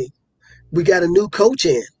play, we got a new coach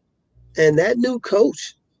in, and that new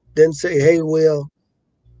coach didn't say, "Hey, Will,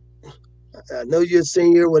 I know you're a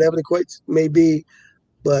senior, whatever the quotes may be,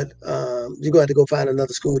 but you're going to have to go find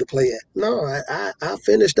another school to play at." No, I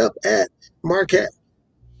finished up at Marquette.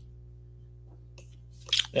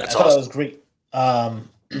 Yeah, I thought that was great. Yeah,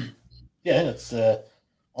 that's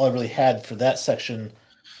all I really had for that section.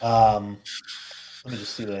 Let me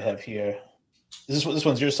just see what I have here. Is this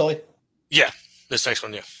one's yours, Sully? Yeah, this next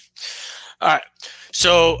one, yeah. All right.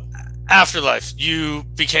 So, Afterlife, you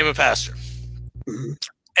became a pastor. Mm-hmm.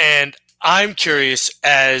 And I'm curious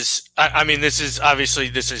I mean, this is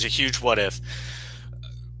a huge what if.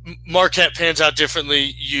 Marquette pans out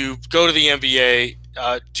differently. You go to the NBA.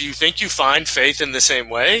 Do you think you find faith in the same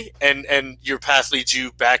way? And your path leads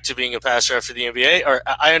you back to being a pastor after the NBA? Or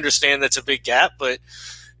I understand that's a big gap, but,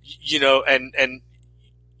 and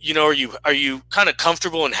are you kind of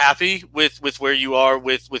comfortable and happy with where you are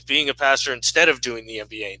with being a pastor instead of doing the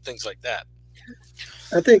NBA and things like that?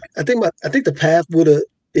 I think the path would have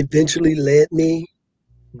eventually led me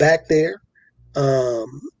back there.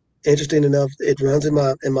 Interesting enough, it runs in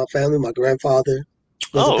my family. My grandfather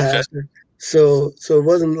was a pastor, so it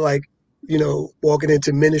wasn't like walking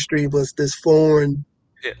into ministry was this foreign.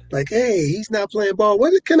 Yeah. Like, hey, he's not playing ball.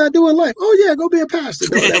 What can I do in life? Oh yeah, go be a pastor.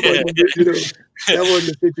 No, that wasn't that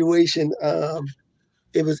wasn't the situation.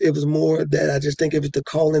 It was more that I just think it was the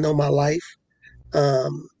calling on my life.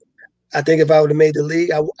 I think if I would have made the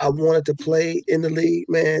league, I wanted to play in the league,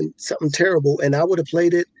 man, something terrible, and I would have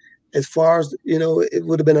played it as far as it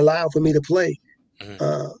would have been allowed for me to play.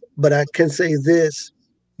 Mm-hmm. But I can say this: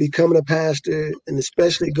 becoming a pastor, and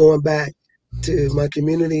especially going back to my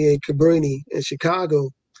community in Cabrini in Chicago,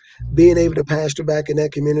 being able to pastor back in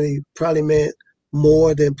that community probably meant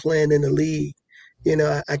more than playing in the league.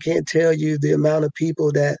 I can't tell you the amount of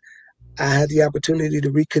people that I had the opportunity to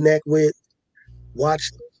reconnect with,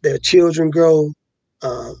 watch their children grow,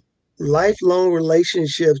 lifelong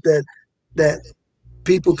relationships that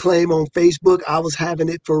people claim on Facebook. I was having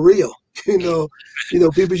it for real. People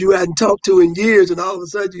you hadn't talked to in years, and all of a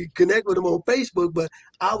sudden you connect with them on Facebook. But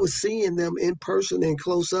I was seeing them in person and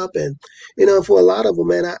close up, and for a lot of them,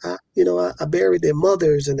 man, I buried their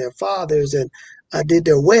mothers and their fathers, and I did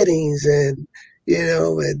their weddings, and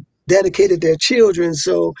and dedicated their children.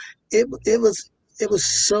 So it was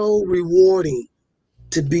so rewarding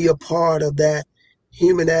to be a part of that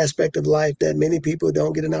human aspect of life that many people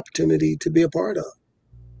don't get an opportunity to be a part of.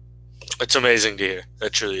 It's amazing to hear.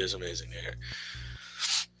 That truly is amazing to hear.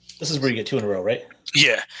 This is where you get 2 in a row, right?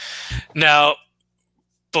 Yeah. Now,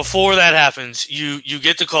 before that happens, you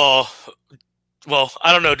get the call. Well,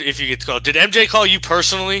 I don't know if you get the call. Did MJ call you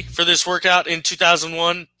personally for this workout in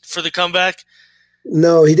 2001 for the comeback?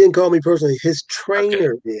 No, he didn't call me personally. His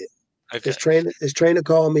trainer did. Okay. His trainer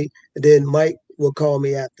called me, and then Mike will call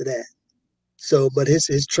me after that. So, but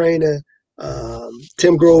his trainer,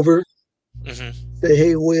 Tim Grover, said,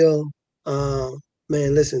 "Hey, Will,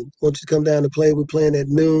 man, listen, I want you to come down to play. We're playing at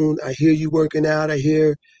noon. I hear you working out. I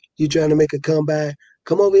hear you trying to make a comeback.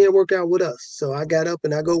 Come over here and work out with us." So I got up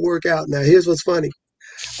and I go work out. Now, here's what's funny.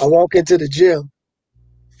 I walk into the gym.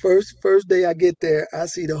 First day I get there, I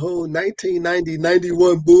see the whole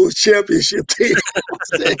 1990-91 Bulls championship team.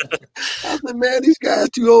 I said, man, these guys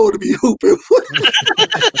too old to be hooping.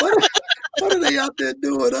 What are they out there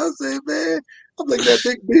doing? I said, man, I'm looking at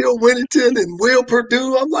Big Bill Winnington and Will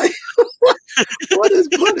Perdue. I'm like, what is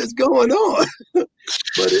going on?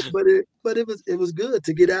 But it was good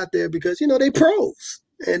to get out there because they pros,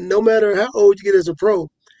 and no matter how old you get as a pro,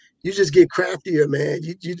 you just get craftier, man.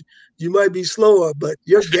 You might be slower, but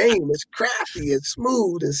your game is crafty and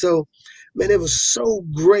smooth. And so, man, it was so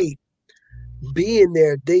great being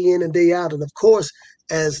there day in and day out. And of course,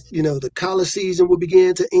 as the college season would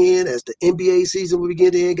begin to end, as the NBA season would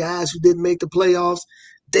begin to end, guys who didn't make the playoffs,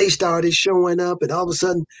 they started showing up, and all of a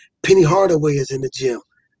sudden, Penny Hardaway is in the gym.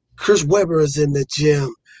 Chris Webber is in the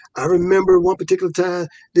gym. I remember one particular time,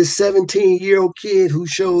 this 17-year-old kid who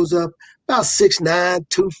shows up, about 6'9",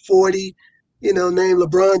 240, named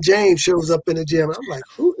LeBron James, shows up in the gym. I'm like,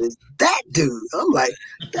 who is that dude? I'm like,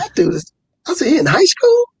 that dude is, I said, he in high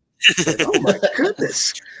school? Like, oh my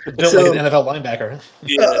goodness. Built like an NFL linebacker.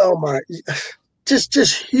 Oh my,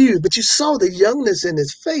 just huge. But you saw the youngness in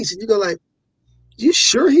his face, and you go like, you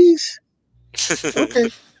sure he's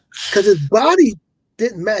okay? Because his body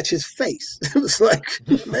didn't match his face. It was like,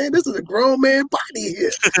 man, this is a grown man body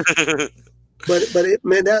here. But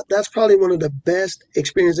that's probably one of the best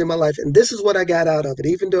experiences in my life. And this is what I got out of it,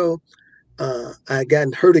 even though I had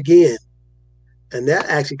gotten hurt again. And that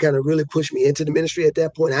actually kind of really pushed me into the ministry at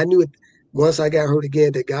that point. I knew it once I got hurt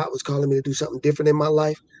again that God was calling me to do something different in my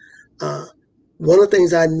life. One of the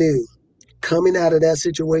things I knew coming out of that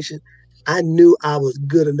situation, I knew I was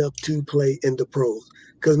good enough to play in the pros.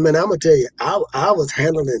 Because, man, I'm going to tell you, I was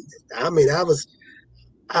handling it. I mean, I was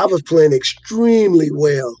playing extremely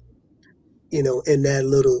well, in that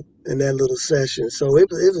little session. So it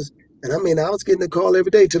was, and I mean, I was getting a call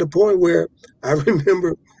every day to the point where I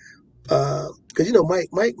remember,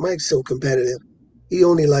 because Mike's so competitive, he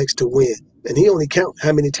only likes to win, and he only counts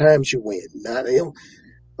how many times you win. Not him.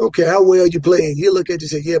 Okay, how well you played. He'll look at you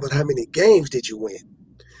and say, yeah, but how many games did you win?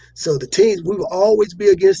 So the teams, we will always be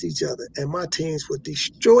against each other, and my teams would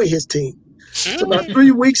destroy his team. So about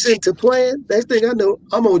 3 weeks into playing, next thing I know,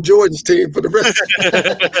 I'm on Jordan's team for the rest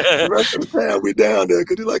of the time we're down there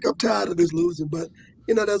because he's like, I'm tired of this losing. But,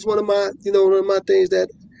 that's one of my things that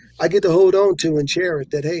I get to hold on to and cherish,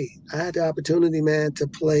 that, hey, I had the opportunity, man, to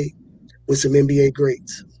play with some NBA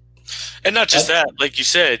greats. And not just that, like you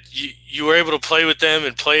said, you were able to play with them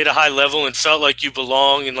and play at a high level and felt like you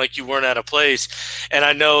belong and like you weren't out of place. And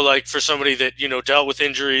I know, like, for somebody that, dealt with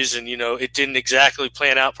injuries and, it didn't exactly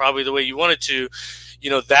plan out probably the way you wanted to,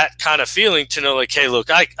 that kind of feeling to know, like, hey, look,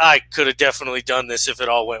 I could have definitely done this if it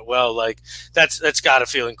all went well. Like, that's got to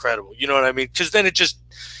feel incredible. You know what I mean? Because then it just,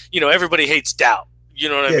 everybody hates doubt. You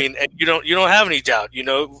know what I mean? And you don't have any doubt,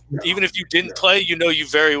 No. Even if you didn't play, you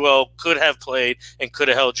very well could have played and could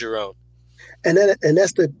have held your own. And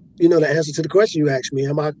that's the the answer to the question you asked me.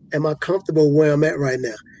 Am I comfortable where I'm at right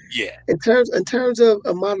now? Yeah. In terms of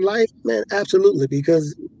my life, man, absolutely.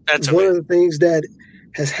 Because one of the things that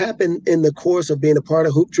has happened in the course of being a part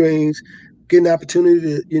of Hoop Dreams, getting the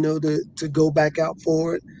opportunity to go back out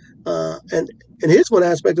for it. And here's one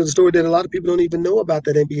aspect of the story that a lot of people don't even know about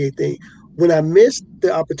that NBA thing. When I missed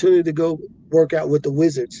the opportunity to go work out with the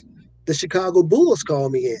Wizards, the Chicago Bulls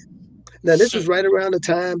called me in. Now, this was right around the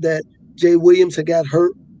time that Jay Williams had got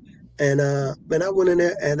hurt. And man, I went in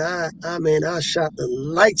there and I shot the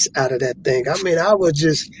lights out of that thing. I mean, I was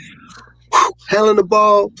just handling the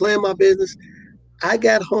ball, playing my business. I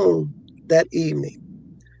got home that evening,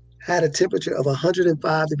 had a temperature of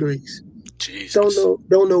 105 degrees. Jesus.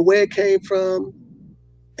 Don't know where it came from.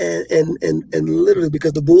 And literally,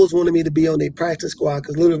 because the Bulls wanted me to be on their practice squad,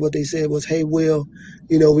 because literally what they said was, hey, Will,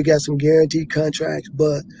 we got some guaranteed contracts,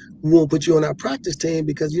 but we won't put you on our practice team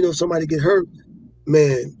because, if somebody get hurt,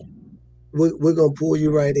 man, we're going to pull you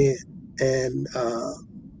right in. And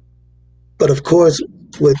but of course,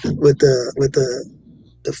 with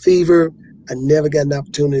the fever, I never got an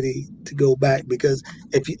opportunity to go back, because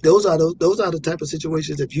those are the type of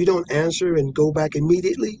situations, if you don't answer and go back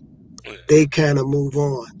immediately, they kind of move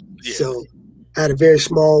on. Yeah. So I had a very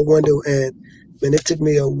small window, and it took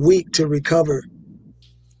me a week to recover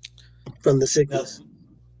from the sickness.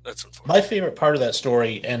 That's unfortunate. My favorite part of that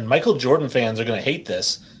story, and Michael Jordan fans are going to hate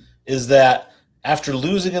this, is that after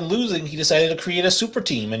losing and losing, he decided to create a super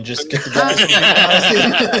team and just get the guys.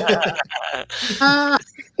 I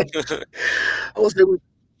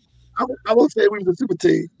won't say we was a super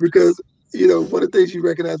team, because one of the things you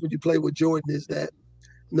recognize when you play with Jordan is that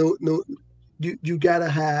you gotta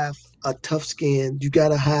have a tough skin. You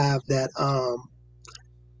gotta have that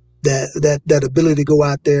that ability to go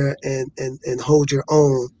out there and hold your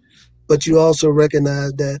own. But you also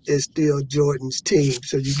recognize that it's still Jordan's team,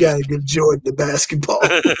 so you got to give Jordan the basketball.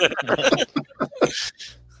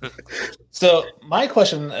 So my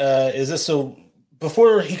question is this: so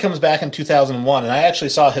before he comes back in 2001, and I actually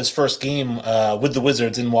saw his first game with the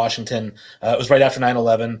Wizards in Washington. It was right after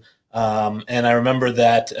 9/11, and I remember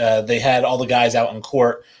that they had all the guys out in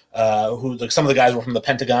court. Who, like, some of the guys were from the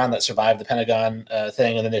Pentagon that survived the Pentagon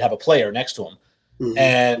thing, and then they'd have a player next to him. Mm-hmm.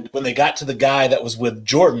 And when they got to the guy that was with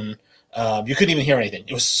Jordan, you couldn't even hear anything.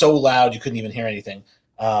 It was so loud you couldn't even hear anything.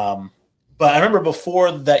 But I remember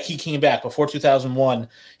before that he came back, before 2001,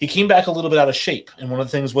 he came back a little bit out of shape. And one of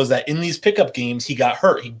the things was that in these pickup games, he got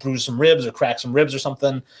hurt. He bruised some ribs or cracked some ribs or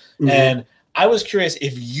something. Mm-hmm. And I was curious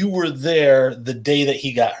if you were there the day that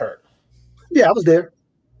he got hurt. Yeah, I was there.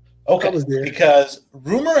 Okay, I was there. Because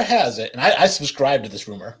rumor has it, and I subscribe to this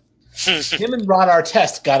rumor, him and Ron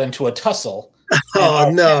Artest got into a tussle. Oh,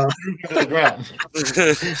 no. To the ground.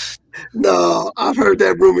 No, I've heard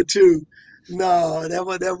that rumor too. No, that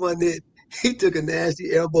wasn't it. He took a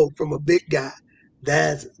nasty elbow from a big guy.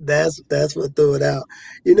 That's what threw it out.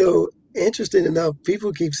 Interesting enough,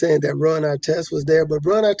 people keep saying that Ron Artest was there, but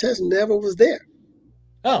Ron Artest never was there.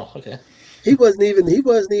 Oh, okay. He wasn't even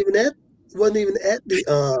at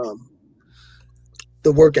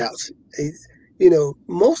the workouts.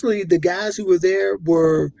 Mostly the guys who were there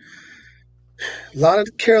were a lot of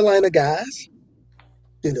Carolina guys.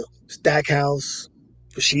 Stackhouse,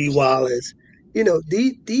 Rasheed Wallace.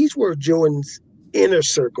 These were Jordan's inner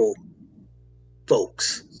circle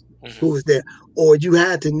folks who was there. Or you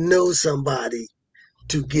had to know somebody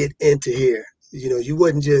to get into here. You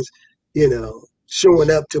wasn't just,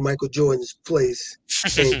 showing up to Michael Jordan's place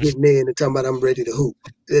and getting in and talking about I'm ready to hoop.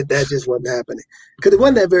 That just wasn't happening. Because there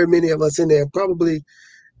wasn't that very many of us in there. Probably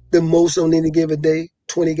the most on any given day,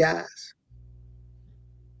 20 guys.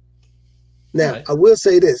 Now, right. I will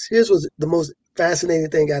say this. Here's what's the most fascinating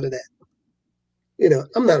thing out of that.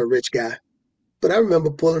 I'm not a rich guy, but I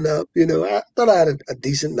remember pulling up. I thought I had a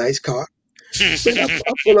decent, nice car. Man, I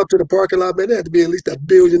pull up to the parking lot, man, there had to be at least $1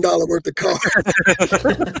 billion worth of cars.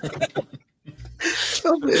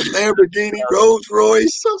 Lamborghini, Rolls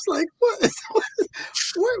Royce. I was like, what?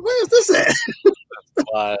 Where is this at?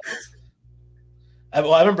 Wow. I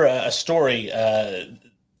remember a story.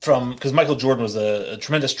 because Michael Jordan was a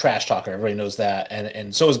tremendous trash talker. Everybody knows that.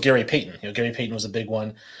 And so was Gary Payton. Gary Payton was a big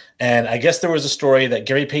one. And I guess there was a story that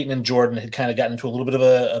Gary Payton and Jordan had kind of gotten into a little bit of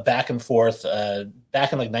a back and forth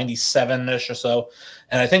back in like 97-ish or so.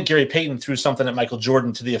 And I think Gary Payton threw something at Michael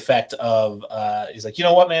Jordan to the effect of, he's like, you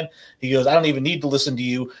know what, man? He goes, I don't even need to listen to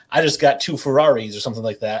you. I just got 2 Ferraris or something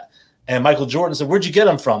like that. And Michael Jordan said, where'd you get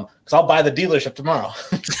them from? Because I'll buy the dealership tomorrow.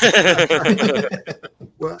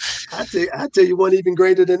 Well, I tell you one even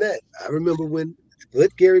greater than that. I remember when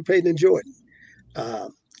with Gary Payton and Jordan.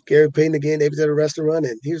 Gary Payton again, they was at a restaurant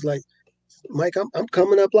and he was like, Mike, I'm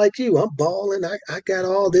coming up like you. I'm balling. I got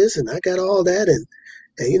all this and I got all that and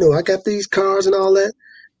I got these cars and all that.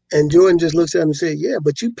 And Jordan just looks at him and said, yeah,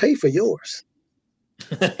 but you pay for yours.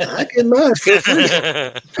 I get mine for free.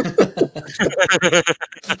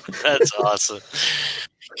 That's awesome.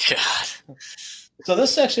 God. So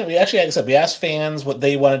this section, we actually, like I said, we asked fans what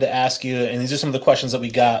they wanted to ask you, and these are some of the questions that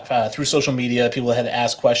we got through social media. People had to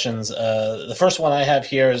ask questions. The first one I have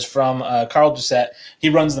here is from Carl Doucette. He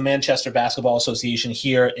runs the Manchester Basketball Association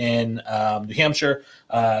here in New Hampshire.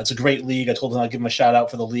 It's a great league. I told him I'd give him a shout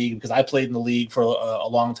out for the league because I played in the league for a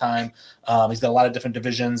long time. He's got a lot of different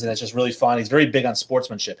divisions, and it's just really fun. He's very big on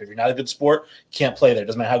sportsmanship. If you're not a good sport, you can't play there. It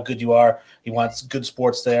doesn't matter how good you are. He wants good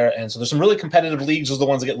sports there. And so there's some really competitive leagues. Those are the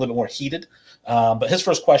ones that get a little bit more heated. But his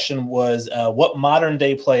first question was, what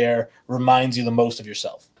modern-day player reminds you the most of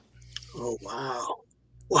yourself? Oh, wow.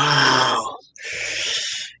 Wow.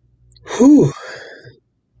 Whew.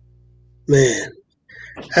 Man,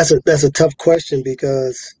 that's a tough question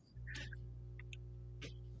because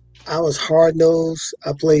I was hard-nosed.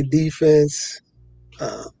 I played defense,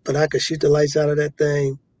 but I could shoot the lights out of that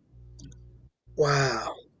thing.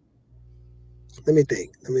 Wow. Let me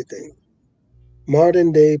think.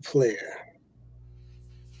 Modern-day player.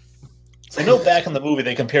 So I know back in the movie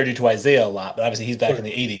they compared you to Isaiah a lot, but obviously he's back in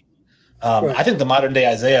the 80s. I think the modern day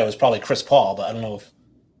Isaiah was probably Chris Paul, but I don't know if.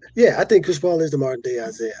 Yeah, I think Chris Paul is the modern day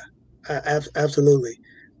Isaiah. Absolutely.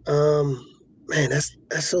 Man, that's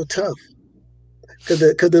so tough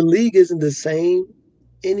because the league isn't the same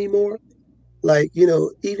anymore. Like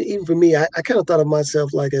even for me, I kind of thought of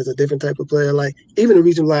myself like as a different type of player. Like even the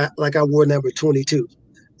reason why like I wore number 22.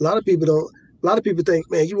 A lot of people don't. A lot of people think,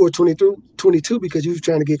 man, you wore 22 because you was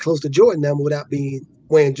trying to get close to Jordan number without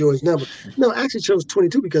wearing Jordan's number. No, I actually chose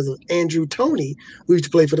 22 because of Andrew Toney, who used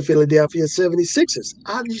to play for the Philadelphia 76ers.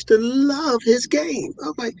 I used to love his game. I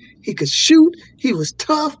was like, he could shoot. He was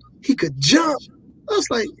tough. He could jump. I was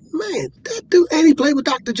like, man, that dude, and he played with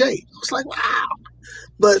Dr. J. I was like, wow.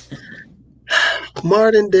 But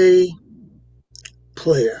modern day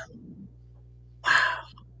player, wow.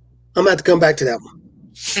 I'm going to have to come back to that one.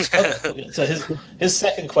 So his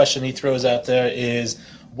second question he throws out there is,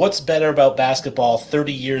 what's better about basketball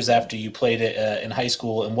 30 years after you played it in high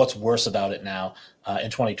school, and what's worse about it now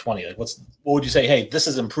in 2020? Like, what would you say, hey, this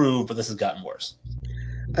has improved, but this has gotten worse?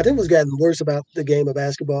 I think what's gotten worse about the game of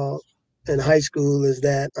basketball in high school is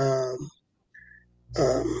that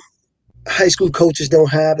high school coaches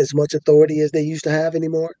don't have as much authority as they used to have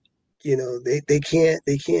anymore. They can't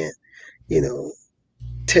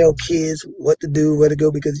tell kids what to do, where to go,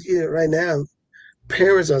 because right now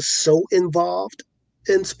parents are so involved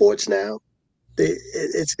in sports now.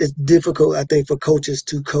 It's difficult, I think, for coaches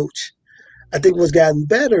to coach. I think what's gotten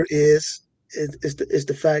better is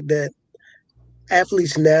the fact that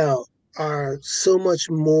athletes now are so much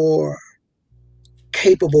more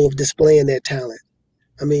capable of displaying their talent.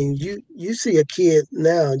 I mean, you see a kid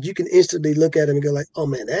now, you can instantly look at him and go like, oh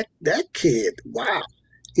man, that kid, wow,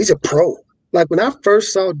 he's a pro. Like when I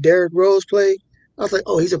first saw Derrick Rose play, I was like,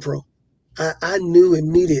 oh, he's a pro. I knew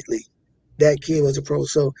immediately that kid was a pro.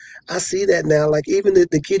 So I see that now. Like even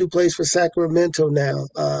the kid who plays for Sacramento now,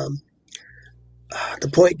 the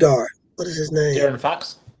point guard, what is his name? De'Aaron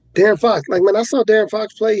Fox. De'Aaron Fox. Like when I saw De'Aaron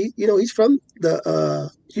Fox play, he's from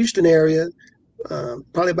the Houston area,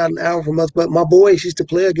 probably about an hour from us. But my boys used to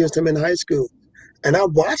play against him in high school. And I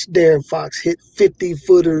watched De'Aaron Fox hit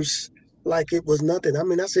 50-footers like it was nothing. I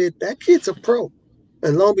mean, I said, that kid's a pro.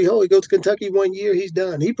 And lo and behold, he goes to Kentucky 1 year, he's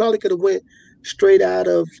done. He probably could have went straight out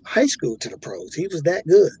of high school to the pros. He was that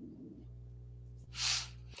good.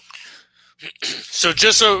 So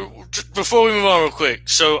before we move on real quick,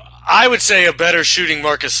 so I would say a better shooting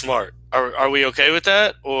Marcus Smart. Are we okay with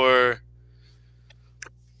that? Or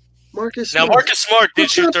Marcus Smart. Now Marcus Smart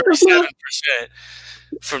did shoot 37%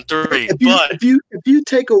 from three. If you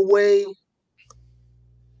take away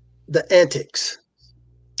the antics.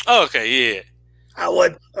 Oh, okay, yeah. I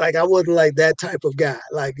wasn't like that type of guy.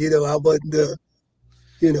 Like, I wasn't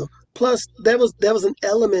plus there was an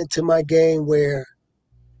element to my game where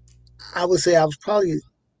I would say I was probably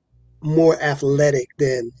more athletic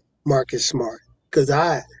than Marcus Smart. Because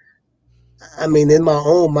I mean, in my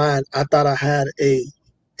own mind, I thought I had a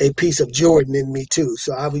piece of Jordan in me too.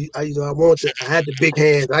 So I had the big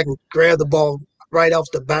hands. I can grab the ball right off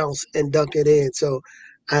the bounce and dunk it in. So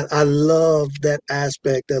I love that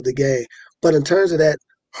aspect of the game. But in terms of that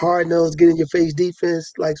hard-nosed, get in your face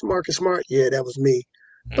defense like Marcus Smart, yeah, that was me.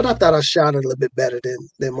 But I thought I shot it a little bit better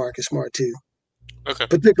than Marcus Smart too. Okay.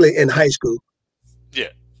 Particularly in high school. Yeah.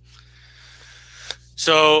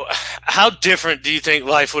 So, how different do you think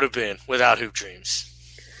life would have been without Hoop Dreams?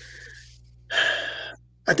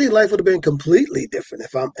 I think life would have been completely different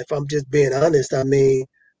if I'm just being honest. I mean,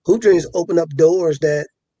 Hoop Dreams opened up doors that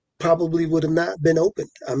probably would have not been opened.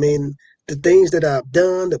 I mean, the things that I've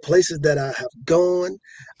done, the places that I have gone.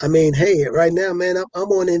 I mean, hey, right now, man, I'm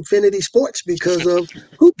on Infinity Sports because of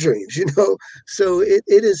Hoop Dreams, you know. So it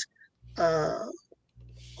is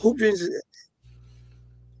Hoop Dreams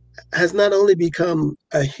has not only become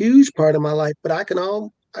a huge part of my life, but I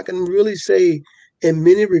can really say in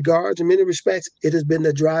many regards, in many respects, it has been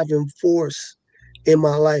the driving force in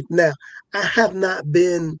my life. Now, I have not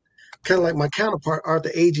been kind of like my counterpart,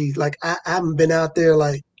 Arthur Agee. Like I haven't been out there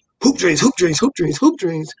like hoop dreams, hoop dreams, hoop dreams, hoop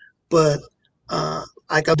dreams. But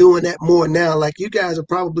like I'm doing that more now. Like you guys are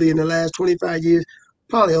probably in the last 25 years,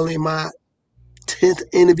 probably only my 10th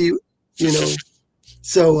interview, you know.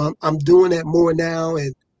 So I'm doing that more now,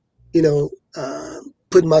 and you know,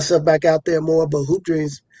 putting myself back out there more. But Hoop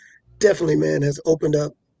Dreams definitely, man, has opened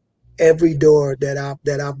up every door that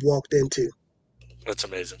I've walked into. That's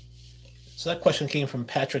amazing. So that question came from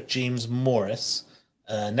Patrick James Morris.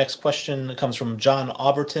 Next question comes from John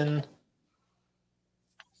Auberton.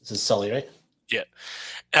 This is Sully, right? Yeah.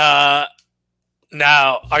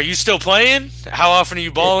 Now, are you still playing? How often are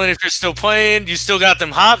you balling if you're still playing? You still got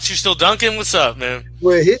them hops? You still dunking? What's up, man?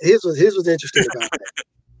 Well, here's what's interesting about that.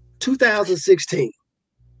 2016,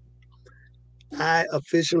 I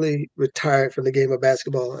officially retired from the game of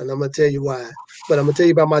basketball, and I'm going to tell you why. But I'm going to tell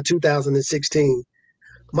you about my 2016.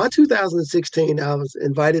 My 2016, I was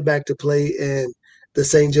invited back to play in the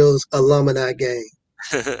St. Joe's alumni game.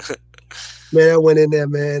 Man, I went in there,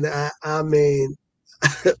 man. I mean,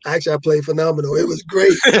 actually, I played phenomenal. It was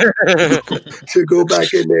great to go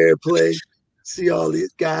back in there and play, see all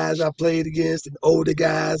these guys I played against and older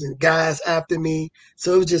guys and guys after me.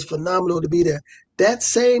 So it was just phenomenal to be there. That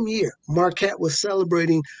same year, Marquette was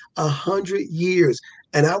celebrating 100 years,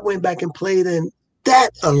 and I went back and played in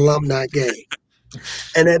that alumni game.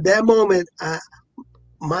 And at that moment,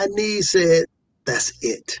 my knees said, that's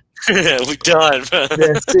it. We're done.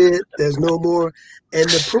 That's it. There's no more. And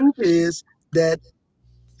the proof is that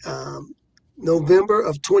November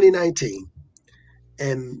of 2019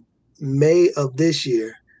 and May of this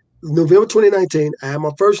year, November 2019, I had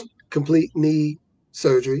my first complete knee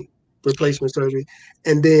surgery, replacement surgery.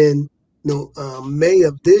 And then May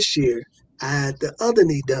of this year, I had the other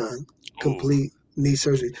knee done, complete knee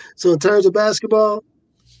surgery. So in terms of basketball,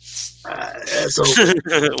 that's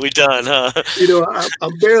over. We done, huh? You know,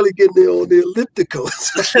 I'm barely getting there on the elliptical.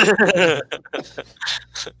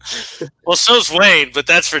 Well, so's Wayne, but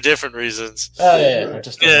that's for different reasons. Oh, yeah.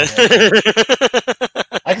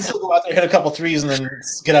 I can still go out there, hit a couple threes, and then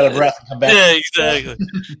get out of breath and come back. Yeah, exactly.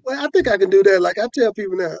 Well, I think I can do that. Like I tell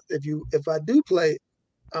people now, if I do play,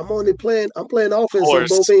 I'm playing offense on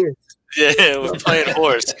both ends. Yeah, we're playing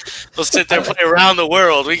horse. We'll sit there and play around the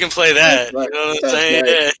world. We can play that. Right. You know what I'm saying?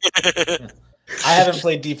 Right. Yeah. I haven't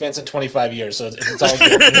played defense in 25 years, so it's all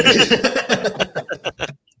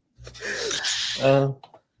good.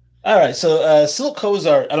 All right, so Silk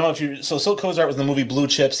Kozart, I don't know if you – so Silk Kozart was in the movie Blue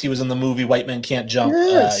Chips. He was in the movie White Men Can't Jump.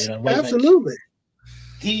 Yes, absolutely.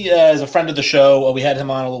 He is a friend of the show. We had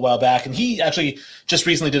him on a little while back, and he actually just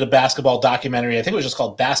recently did a basketball documentary. I think it was just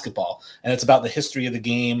called Basketball, and it's about the history of the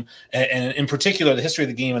game, and in particular the history of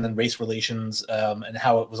the game and then race relations and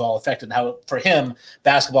how it was all affected, and how, for him,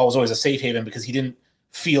 basketball was always a safe haven because he didn't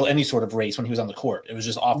feel any sort of race when he was on the court. It was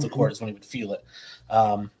just off the court is when he would feel it.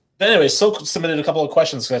 But anyway, Silk submitted a couple of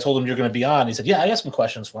questions because I told him you're going to be on. He said, yeah, I got some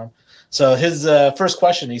questions for him. So his first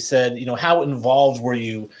question, he said, how involved were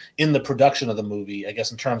you in the production of the movie? I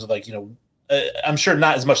guess in terms of I'm sure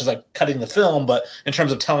not as much as like cutting the film, but in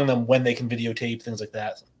terms of telling them when they can videotape, things like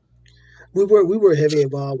that. We were heavily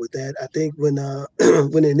involved with that. I think when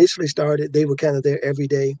it initially started, they were kind of there every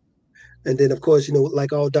day. And then, of course,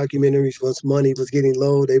 like all documentaries, once money was getting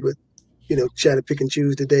low, they would, try to pick and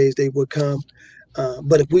choose the days they would come.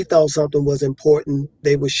 But if we thought something was important,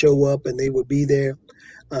 they would show up and they would be there.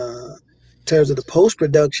 In terms of the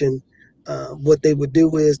post-production, what they would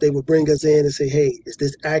do is they would bring us in and say, hey, is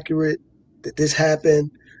this accurate? Did this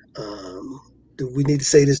happen? do we need to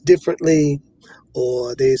say this differently?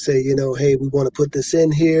 Or they say, hey, we want to put this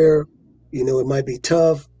in here. It might be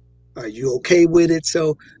tough. Are you okay with it?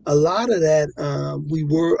 So a lot of that, we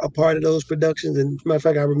were a part of those productions. And as a matter of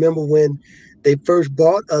fact, I remember when they first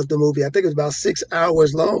bought us the movie, I think it was about 6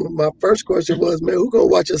 hours long. My first question was, man, who's going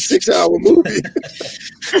to watch a 6-hour movie?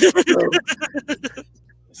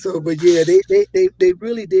 But yeah, they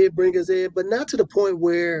really did bring us in, but not to the point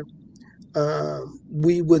where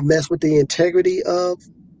we would mess with the integrity of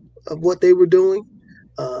what they were doing.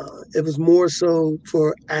 It was more so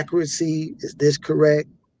for accuracy. Is this correct?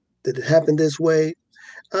 Did it happen this way?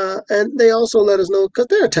 And they also let us know, because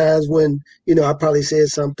there are times when, I probably said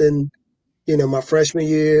something, my freshman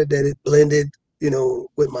year that it blended,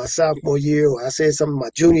 with my sophomore year, or I said something my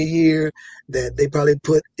junior year that they probably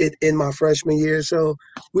put it in my freshman year. So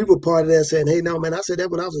we were part of that saying, hey, no, man, I said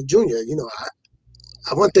that when I was a junior.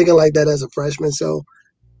 I wasn't thinking like that as a freshman. So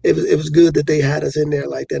it was good that they had us in there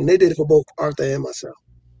like that. And they did it for both Arthur and myself.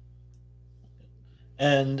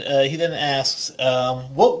 And he then asks,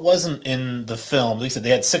 what wasn't in the film? They said they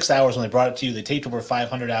had 6 hours when they brought it to you. They taped over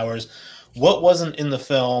 500 hours. What wasn't in the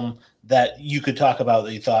film that you could talk about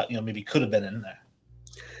that you thought, maybe could have been in there?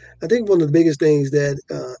 I think one of the biggest things that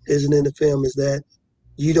isn't in the film is that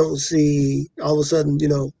you don't see all of a sudden,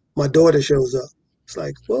 my daughter shows up. It's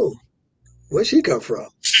like, whoa, where'd she come from?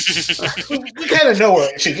 We kind of know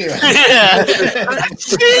where she came from. Yeah, I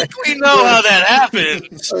think we know how that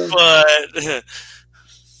happens, but...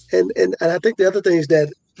 And I think the other things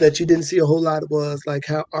that you didn't see a whole lot was like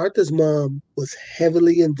how Arthur's mom was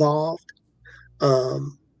heavily involved.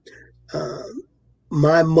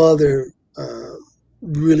 My mother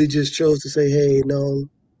really just chose to say, hey, no,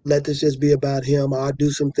 let this just be about him. I'll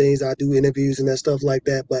do some things. I'll do interviews and that stuff like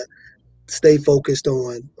that, but stay focused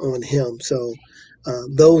on him. So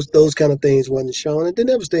those kind of things wasn't shown. And then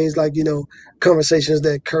there was things like, conversations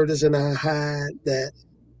that Curtis and I had that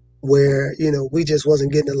where, we just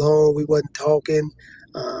wasn't getting along. We wasn't talking.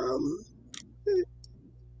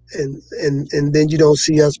 And then you don't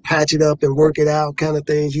see us patch it up and work it out kind of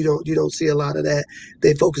things. You don't see a lot of that.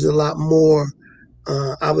 They focus a lot more,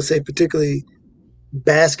 I would say, particularly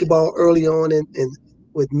basketball early on and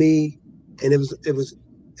with me. And it was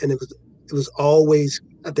always,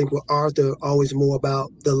 I think with Arthur, always more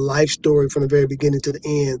about the life story from the very beginning to the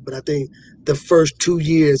end. But I think the first 2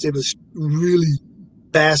 years, it was really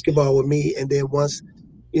basketball with me. And then once,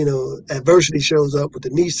 adversity shows up with the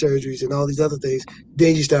knee surgeries and all these other things,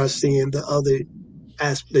 then you start seeing the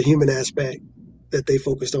human aspect that they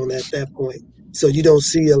focused on at that point. So you don't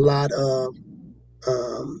see a lot of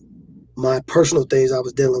my personal things I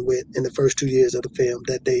was dealing with in the first 2 years of the film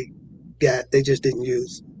that they just didn't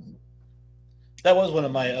use. That was one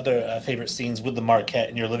of my other favorite scenes with the Marquette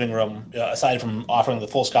in your living room, aside from offering the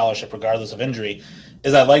full scholarship regardless of injury,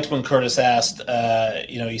 is I liked when Curtis asked,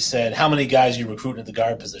 he said, how many guys you recruiting at the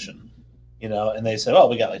guard position? And they said, oh,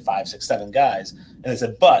 we got like 5, 6, 7 guys. And they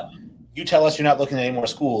said, but you tell us you're not looking at any more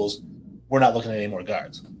schools, we're not looking at any more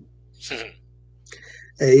guards.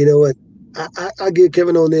 Hey, you know what? I give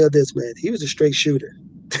Kevin O'Neal this, man. He was a straight shooter.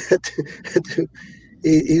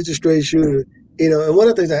 He was a straight shooter. And one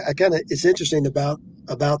of the things I kind of, it's interesting about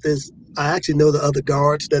this, I actually know the other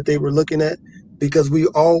guards that they were looking at because we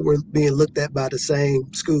all were being looked at by the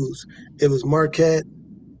same schools. It was Marquette,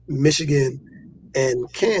 Michigan,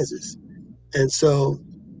 and Kansas. And so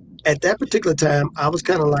at that particular time, I was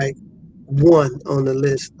kind of like one on the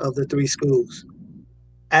list of the 3 schools.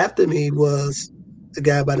 After me was a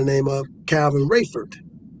guy by the name of Calvin Rayford.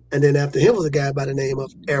 And then after him was a guy by the name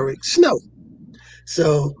of Eric Snow.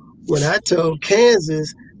 So when I told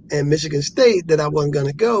Kansas and Michigan State that I wasn't going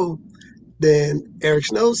to go, then Eric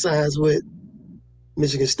Snow signs with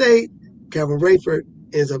Michigan State. Calvin Rayford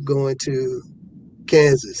ends up going to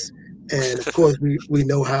Kansas. And, of course, we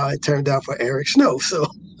know how it turned out for Eric Snow. So,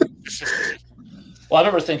 well, I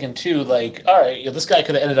remember thinking, too, like, all right, this guy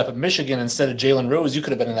could have ended up at Michigan instead of Jalen Rose. You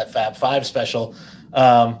could have been in that Fab Five special.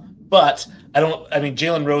 But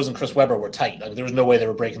Jalen Rose and Chris Webber were tight. Like, there was no way they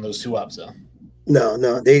were breaking those two up. So.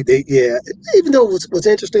 No, they yeah. Even though what's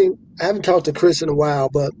interesting, I haven't talked to Chris in a while,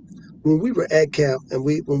 but when we were at camp and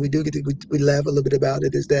when we do get to, we laugh a little bit about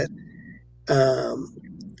it, is that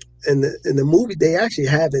in the movie they actually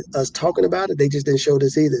have us talking about it. They just didn't show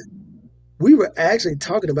this either. We were actually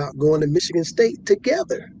talking about going to Michigan State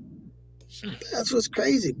together. That's what's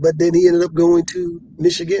crazy. But then he ended up going to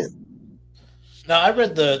Michigan. Now, I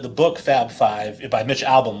read the book Fab Five by Mitch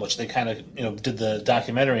Albom, which they kind of did the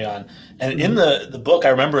documentary on. And in the book, I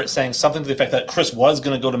remember it saying something to the effect that Chris was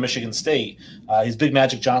going to go to Michigan State. He's a big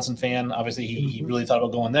Magic Johnson fan. Obviously, he really thought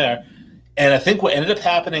about going there. And I think what ended up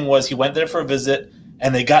happening was he went there for a visit,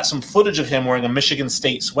 and they got some footage of him wearing a Michigan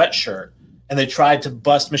State sweatshirt. And they tried to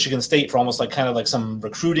bust Michigan State for almost like kind of like some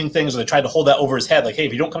recruiting things, or they tried to hold that over his head, like, hey,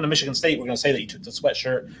 if you don't come to Michigan State, we're going to say that you took the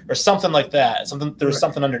sweatshirt or something like that. There was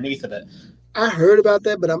something underneath of it. I heard about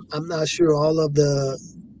that, but I'm not sure all of the.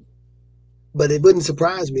 But it wouldn't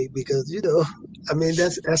surprise me because I mean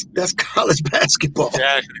that's college basketball.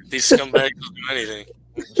 Exactly. These scumbags will do anything.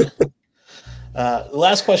 The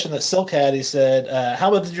last question that Silk had, he said, "How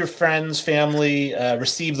did your friends, family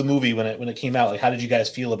receive the movie when it came out? Like, how did you guys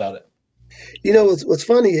feel about it?" What's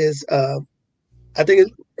funny is I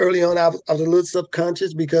think early on I was a little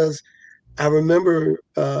subconscious because I remember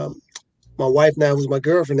my wife now was my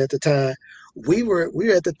girlfriend at the time. We were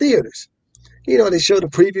at the theaters. They show the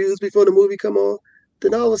previews before the movie come on.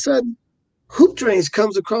 Then all of a sudden, Hoop Dreams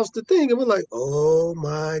comes across the thing, and we're like, "Oh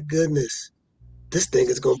my goodness, this thing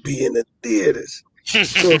is going to be in the theaters."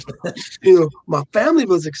 So, my family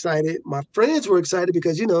was excited. My friends were excited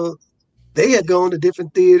because they had gone to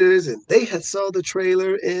different theaters and they had saw the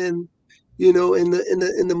trailer in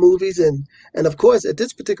the movies and of course at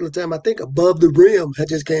this particular time I think Above the Rim had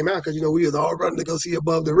just came out because we was all running to go see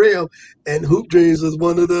Above the Rim, and Hoop Dreams was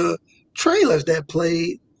one of the trailers that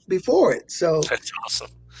played before it. So that's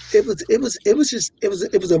awesome. It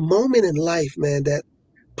was a moment in life, man, that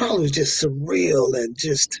probably was just surreal and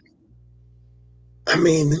just. I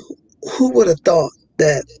mean, who would have thought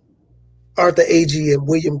that Arthur Agee and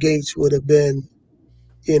William Gates would have been,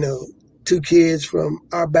 two kids from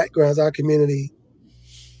our backgrounds, our community,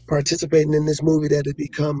 participating in this movie that had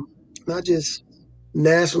become not just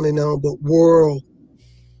nationally known, but world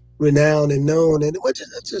renowned and known. And it was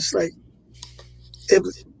just like,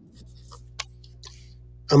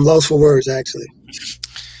 I'm lost for words, actually.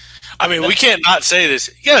 I mean, we can't not say this.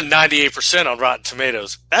 You got a 98% on Rotten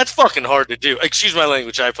Tomatoes. That's fucking hard to do. Excuse my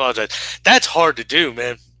language. I apologize. That's hard to do,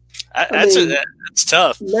 man. That's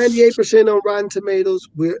tough. 98% on Rotten Tomatoes.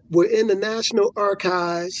 We're in the National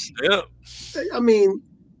Archives. Yeah. I mean,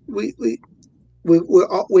 we're in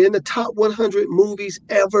the top 100 movies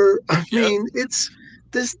ever. I mean, it's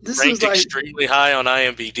this ranked is like extremely high on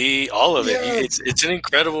IMDb. All of it. It's an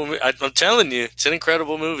incredible movie. I'm telling you, it's an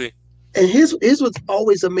incredible movie. And here's what's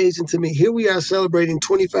always amazing to me. Here we are celebrating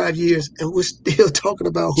 25 years, and we're still talking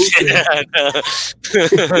about Hoop. Yeah,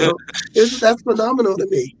 that's phenomenal to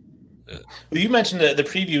me. Well, you mentioned the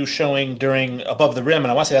preview showing during Above the Rim,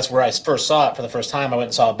 and I want to say that's where I first saw it for the first time. I went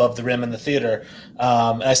and saw Above the Rim in the theater,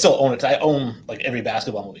 and I still own it. I own like every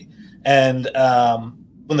basketball movie. And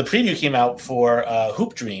when the preview came out for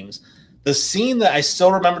Hoop Dreams, the scene that I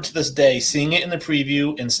still remember to this day, seeing it in the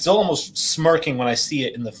preview and still almost smirking when I see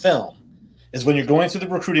it in the film, is when you're going through the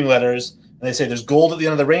recruiting letters and they say there's gold at the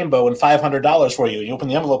end of the rainbow and $500 for you. And you open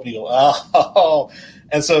the envelope and you go, oh.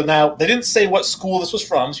 And so now they didn't say what school this was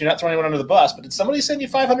from, so you're not throwing anyone under the bus. But did somebody send you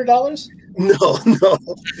 $500? No.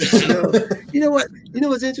 You know what? You know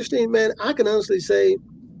what's interesting, man? I can honestly say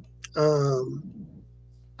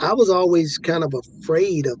I was always kind of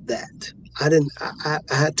afraid of that. I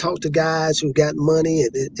had talked to guys who got money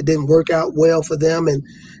and it didn't work out well for them,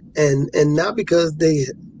 and not because they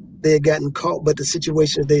had gotten caught, but the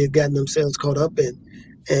situation that they had gotten themselves caught up in.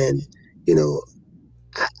 And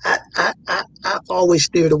I always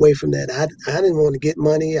steered away from that. I didn't want to get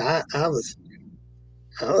money. I was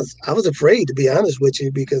afraid, to be honest with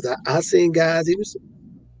you, because I seen guys. It was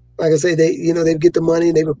like I say, they'd get the money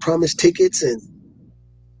and they would promise tickets, and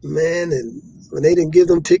when they didn't give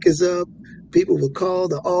them tickets up, people would call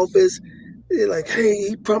the office. They're like, "Hey,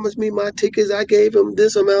 he promised me my tickets. I gave him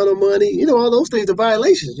this amount of money." All those things are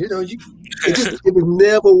violations. It was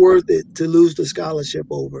never worth it to lose the scholarship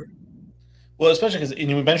over. Well, especially because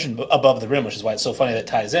we mentioned Above the Rim, which is why it's so funny that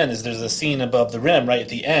ties in, is there's a scene Above the Rim right at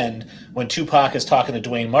the end when Tupac is talking to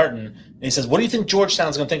Dwayne Martin, and he says, "What do you think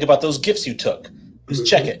Georgetown's going to think about those gifts you took?" Just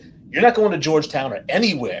check it. You're not going to Georgetown or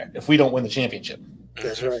anywhere if we don't win the championship.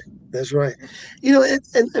 That's right.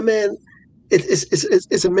 Man,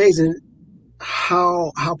 it's amazing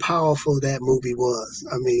how powerful that movie was.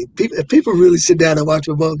 I mean, if people really sit down and watch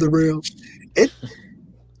Above the Rim,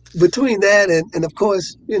 between that and of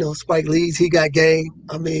course, Spike Lee's He Got Game.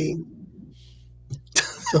 I mean,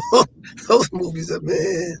 those movies are,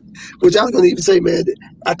 man. Which I was going to even say, man,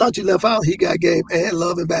 I thought you left out He Got Game and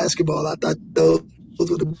Love and Basketball. I thought those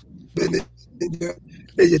would have been in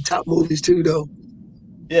your top movies too, though.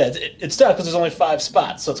 Yeah, it's tough because there's only 5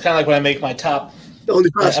 spots, so it's kind of like when I make my top Only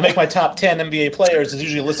five I make my top 10 NBA players. There's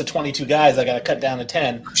usually a list of 22 guys. I got to cut down to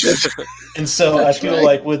 10. And so I feel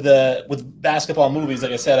like with basketball movies,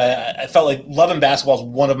 like I said, I felt like Love and Basketball is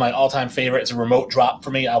one of my all-time favorites. It's a remote drop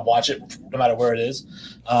for me. I watch it no matter where it is.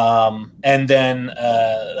 And then,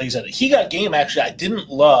 like you said, He Got Game, actually, I didn't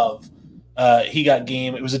love He Got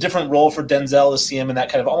Game. It was a different role for Denzel to see him in that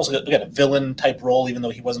kind of almost like a villain-type role, even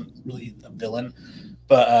though he wasn't really a villain.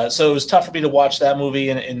 But so it was tough for me to watch that movie.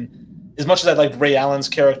 And as much as I liked Ray Allen's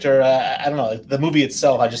character, I don't know. Like, the movie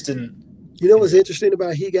itself, I just didn't. You know what's interesting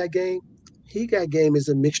about He Got Game? He Got Game is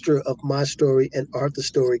a mixture of my story and Arthur's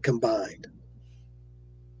story combined.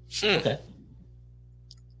 Okay.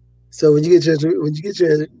 So when you get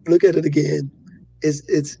to look at it again,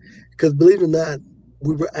 it's because, believe it or not,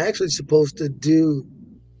 we were actually supposed to do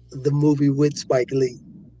the movie with Spike Lee.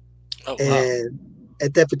 Oh, wow. And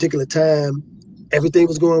at that particular time, everything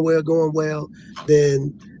was going well.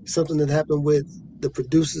 Then something that happened with the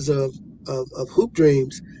producers of Hoop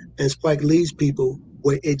Dreams and Spike Lee's people,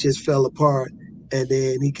 where it just fell apart. And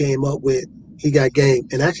then he came up with He Got Game.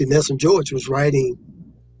 And actually, Nelson George was writing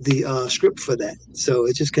the script for that. So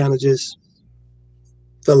it just kind of just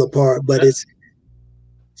fell apart. But it's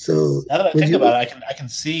so. Now that I think about it, I can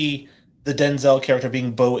see the Denzel character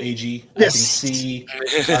being Bo Agee. Yes.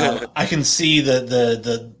 I can see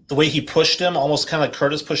the way he pushed him, almost kind of like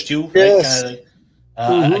Curtis pushed you. Right? Yes. Kinda,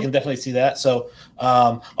 I can definitely see that. So,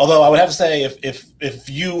 although I would have to say, if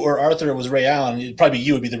you or Arthur was Ray Allen, it'd probably be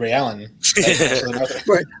you would be the Ray Allen.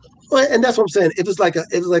 Right. Well, and that's what I'm saying. It was like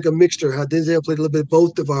a mixture. How Denzel played a little bit of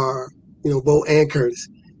both of our, Bo and Curtis.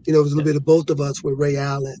 It was a little bit of both of us with Ray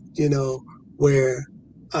Allen. Where,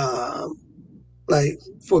 like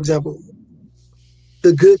for example,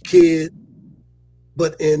 the good kid,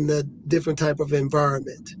 but in a different type of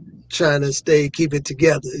environment, trying to keep it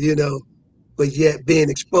together. But yet being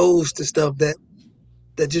exposed to stuff that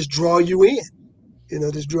just draw you in,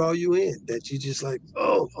 that you just like,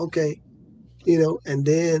 oh, okay, and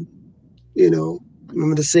then,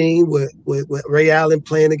 remember the scene with Ray Allen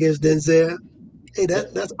playing against Denzel? Hey,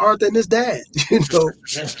 that's Arthur and his dad, going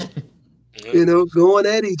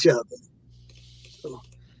at each other.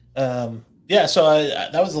 Yeah, so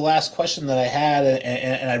that was the last question that I had,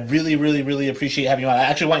 and I really, really, really appreciate having you on. I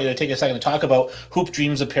actually want you to take a second to talk about Hoop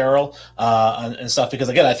Dreams apparel and stuff, because,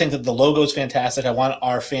 again, I think that the logo is fantastic. I want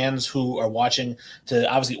our fans who are watching to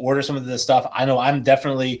obviously order some of this stuff. I know I'm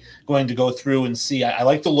definitely going to go through and see. I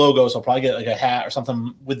like the logo, so I'll probably get like a hat or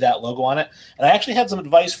something with that logo on it. And I actually had some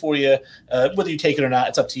advice for you, whether you take it or not,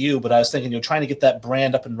 it's up to you. But I was thinking, trying to get that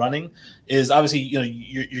brand up and running is obviously,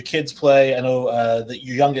 your kids play. I know that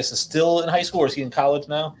your youngest is still in high school, or is he in college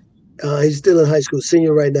now? He's still in high school,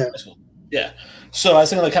 senior right now. Yeah. So I was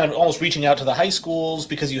thinking, like, kind of almost reaching out to the high schools,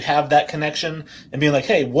 because you have that connection, and being like,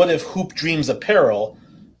 hey, what if Hoop Dreams Apparel,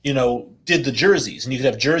 did the jerseys, and you could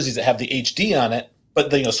have jerseys that have the HD on it, but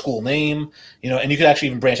the school name, and you could actually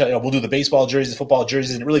even branch out. We'll do the baseball jerseys, football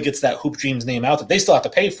jerseys, and it really gets that Hoop Dreams name out. That they still have to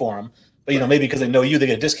pay for them, but maybe because they know you, they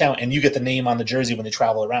get a discount, and you get the name on the jersey when they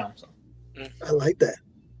travel around. So. I like that.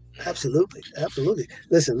 Absolutely.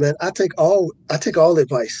 Listen, man, I take all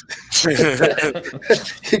advice. Listen,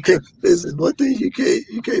 one thing you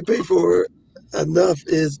can't pay for enough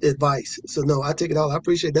is advice. So no, I take it all. I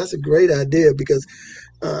appreciate it. That's a great idea, because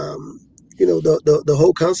the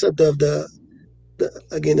whole concept of the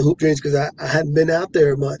Hoop Dreams, because I hadn't been out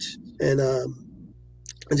there much, and I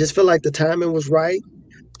just felt like the timing was right.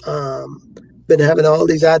 Been having all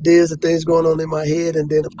these ideas and things going on in my head, and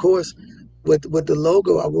then of course with the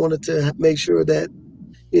logo, I wanted to make sure that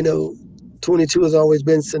 22 has always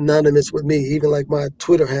been synonymous with me, even like my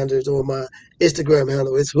Twitter handles or my Instagram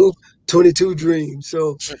handle. It's Hoop 22 Dreams.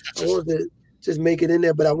 So I wanted to just make it in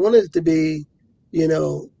there, but I wanted it to be,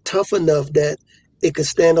 tough enough that it could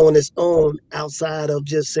stand on its own outside of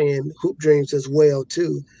just saying Hoop Dreams as well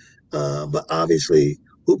too. But obviously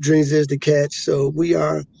Hoop Dreams is the catch. So we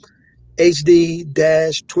are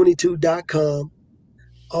hd-22.com.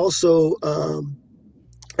 Also,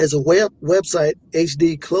 as a website,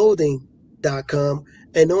 hdclothing.com.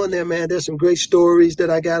 And on there, man, there's some great stories that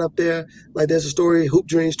I got up there. Like there's a story, Hoop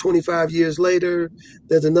Dreams 25 years later.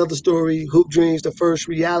 There's another story, Hoop Dreams, the first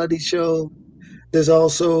reality show. There's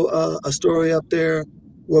also a story up there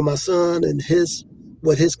where my son and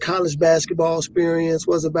what his college basketball experience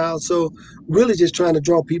was about. So really just trying to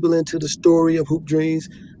draw people into the story of Hoop Dreams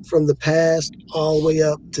from the past all the way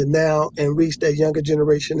up to now, and reach that younger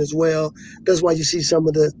generation as well. That's why you see some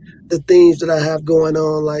of the themes that I have going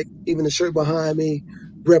on, like even the shirt behind me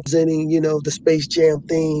representing, the Space Jam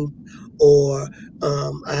theme, or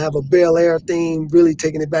I have a Bel Air theme, really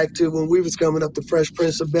taking it back to when we was coming up, the Fresh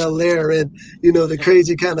Prince of Bel Air, and the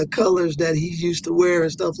crazy kind of colors that he used to wear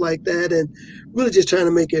and stuff like that, and really just trying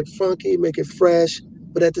to make it funky, make it fresh,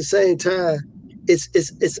 but at the same time,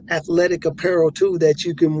 it's athletic apparel too that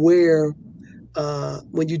you can wear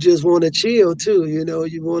when you just want to chill too. You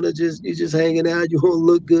want to you just hanging out, you want to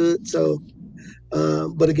look good. So,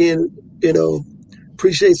 but again,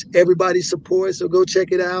 appreciates everybody's support. So go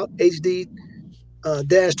check it out,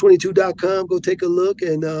 hd-22.com. Go take a look,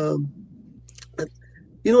 and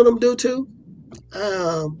you know what I'm gonna do too.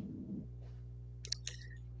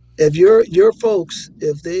 If your folks,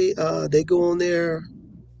 if they go on there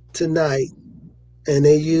tonight and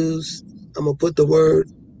they use, I'm gonna put the word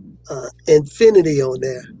Infinity on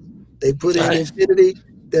there. They put in Infinity,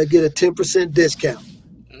 they'll get a 10% discount.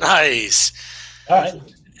 Nice. All right.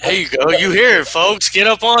 There you go. You hear it, folks. Get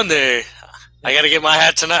up on there. I got to get my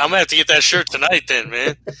hat tonight. I'm going to have to get that shirt tonight then,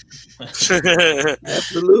 man.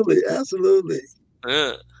 Absolutely.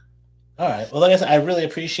 Yeah. All right. Well, like I said, I really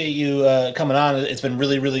appreciate you coming on. It's been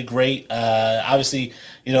really, really great. Obviously,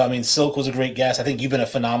 Silk was a great guest. I think you've been a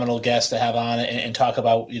phenomenal guest to have on and talk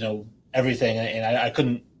about, everything. And I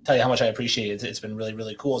couldn't tell you how much I appreciate it. It's been really,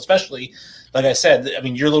 really cool, especially, like I said,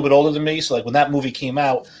 you're a little bit older than me. So, when that movie came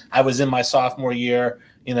out, I was in my sophomore year,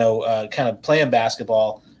 kind of playing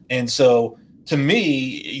basketball. And so, to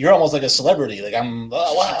me, you're almost like a celebrity. I'm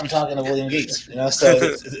talking to William Gates, so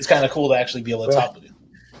it's kind of cool to actually be able to talk with you.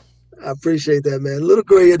 I appreciate that, man. A little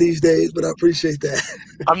grayer these days, but I appreciate that.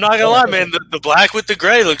 I'm not gonna lie, man. The black with the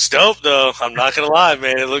gray looks dope, though. I'm not gonna lie,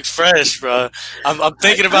 man. It looks fresh, bro. I'm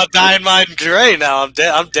thinking about dyeing mine gray now. I'm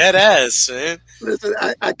dead ass, man. Listen,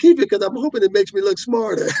 I keep it because I'm hoping it makes me look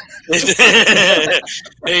smarter. There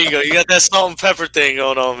you go. You got that salt and pepper thing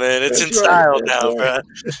going on, man. It's in style now, bro.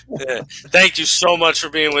 Yeah. Thank you so much for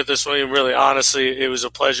being with us, William. Really, honestly, it was a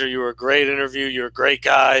pleasure. You were a great interview. You're a great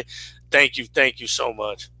guy. Thank you so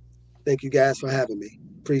much. Thank you guys for having me.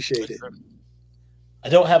 Appreciate it. I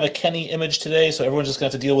don't have a Kenny image today, so everyone's just going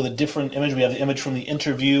to have to deal with a different image. We have the image from the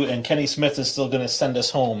interview, and Kenny Smith is still going to send us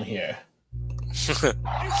home here.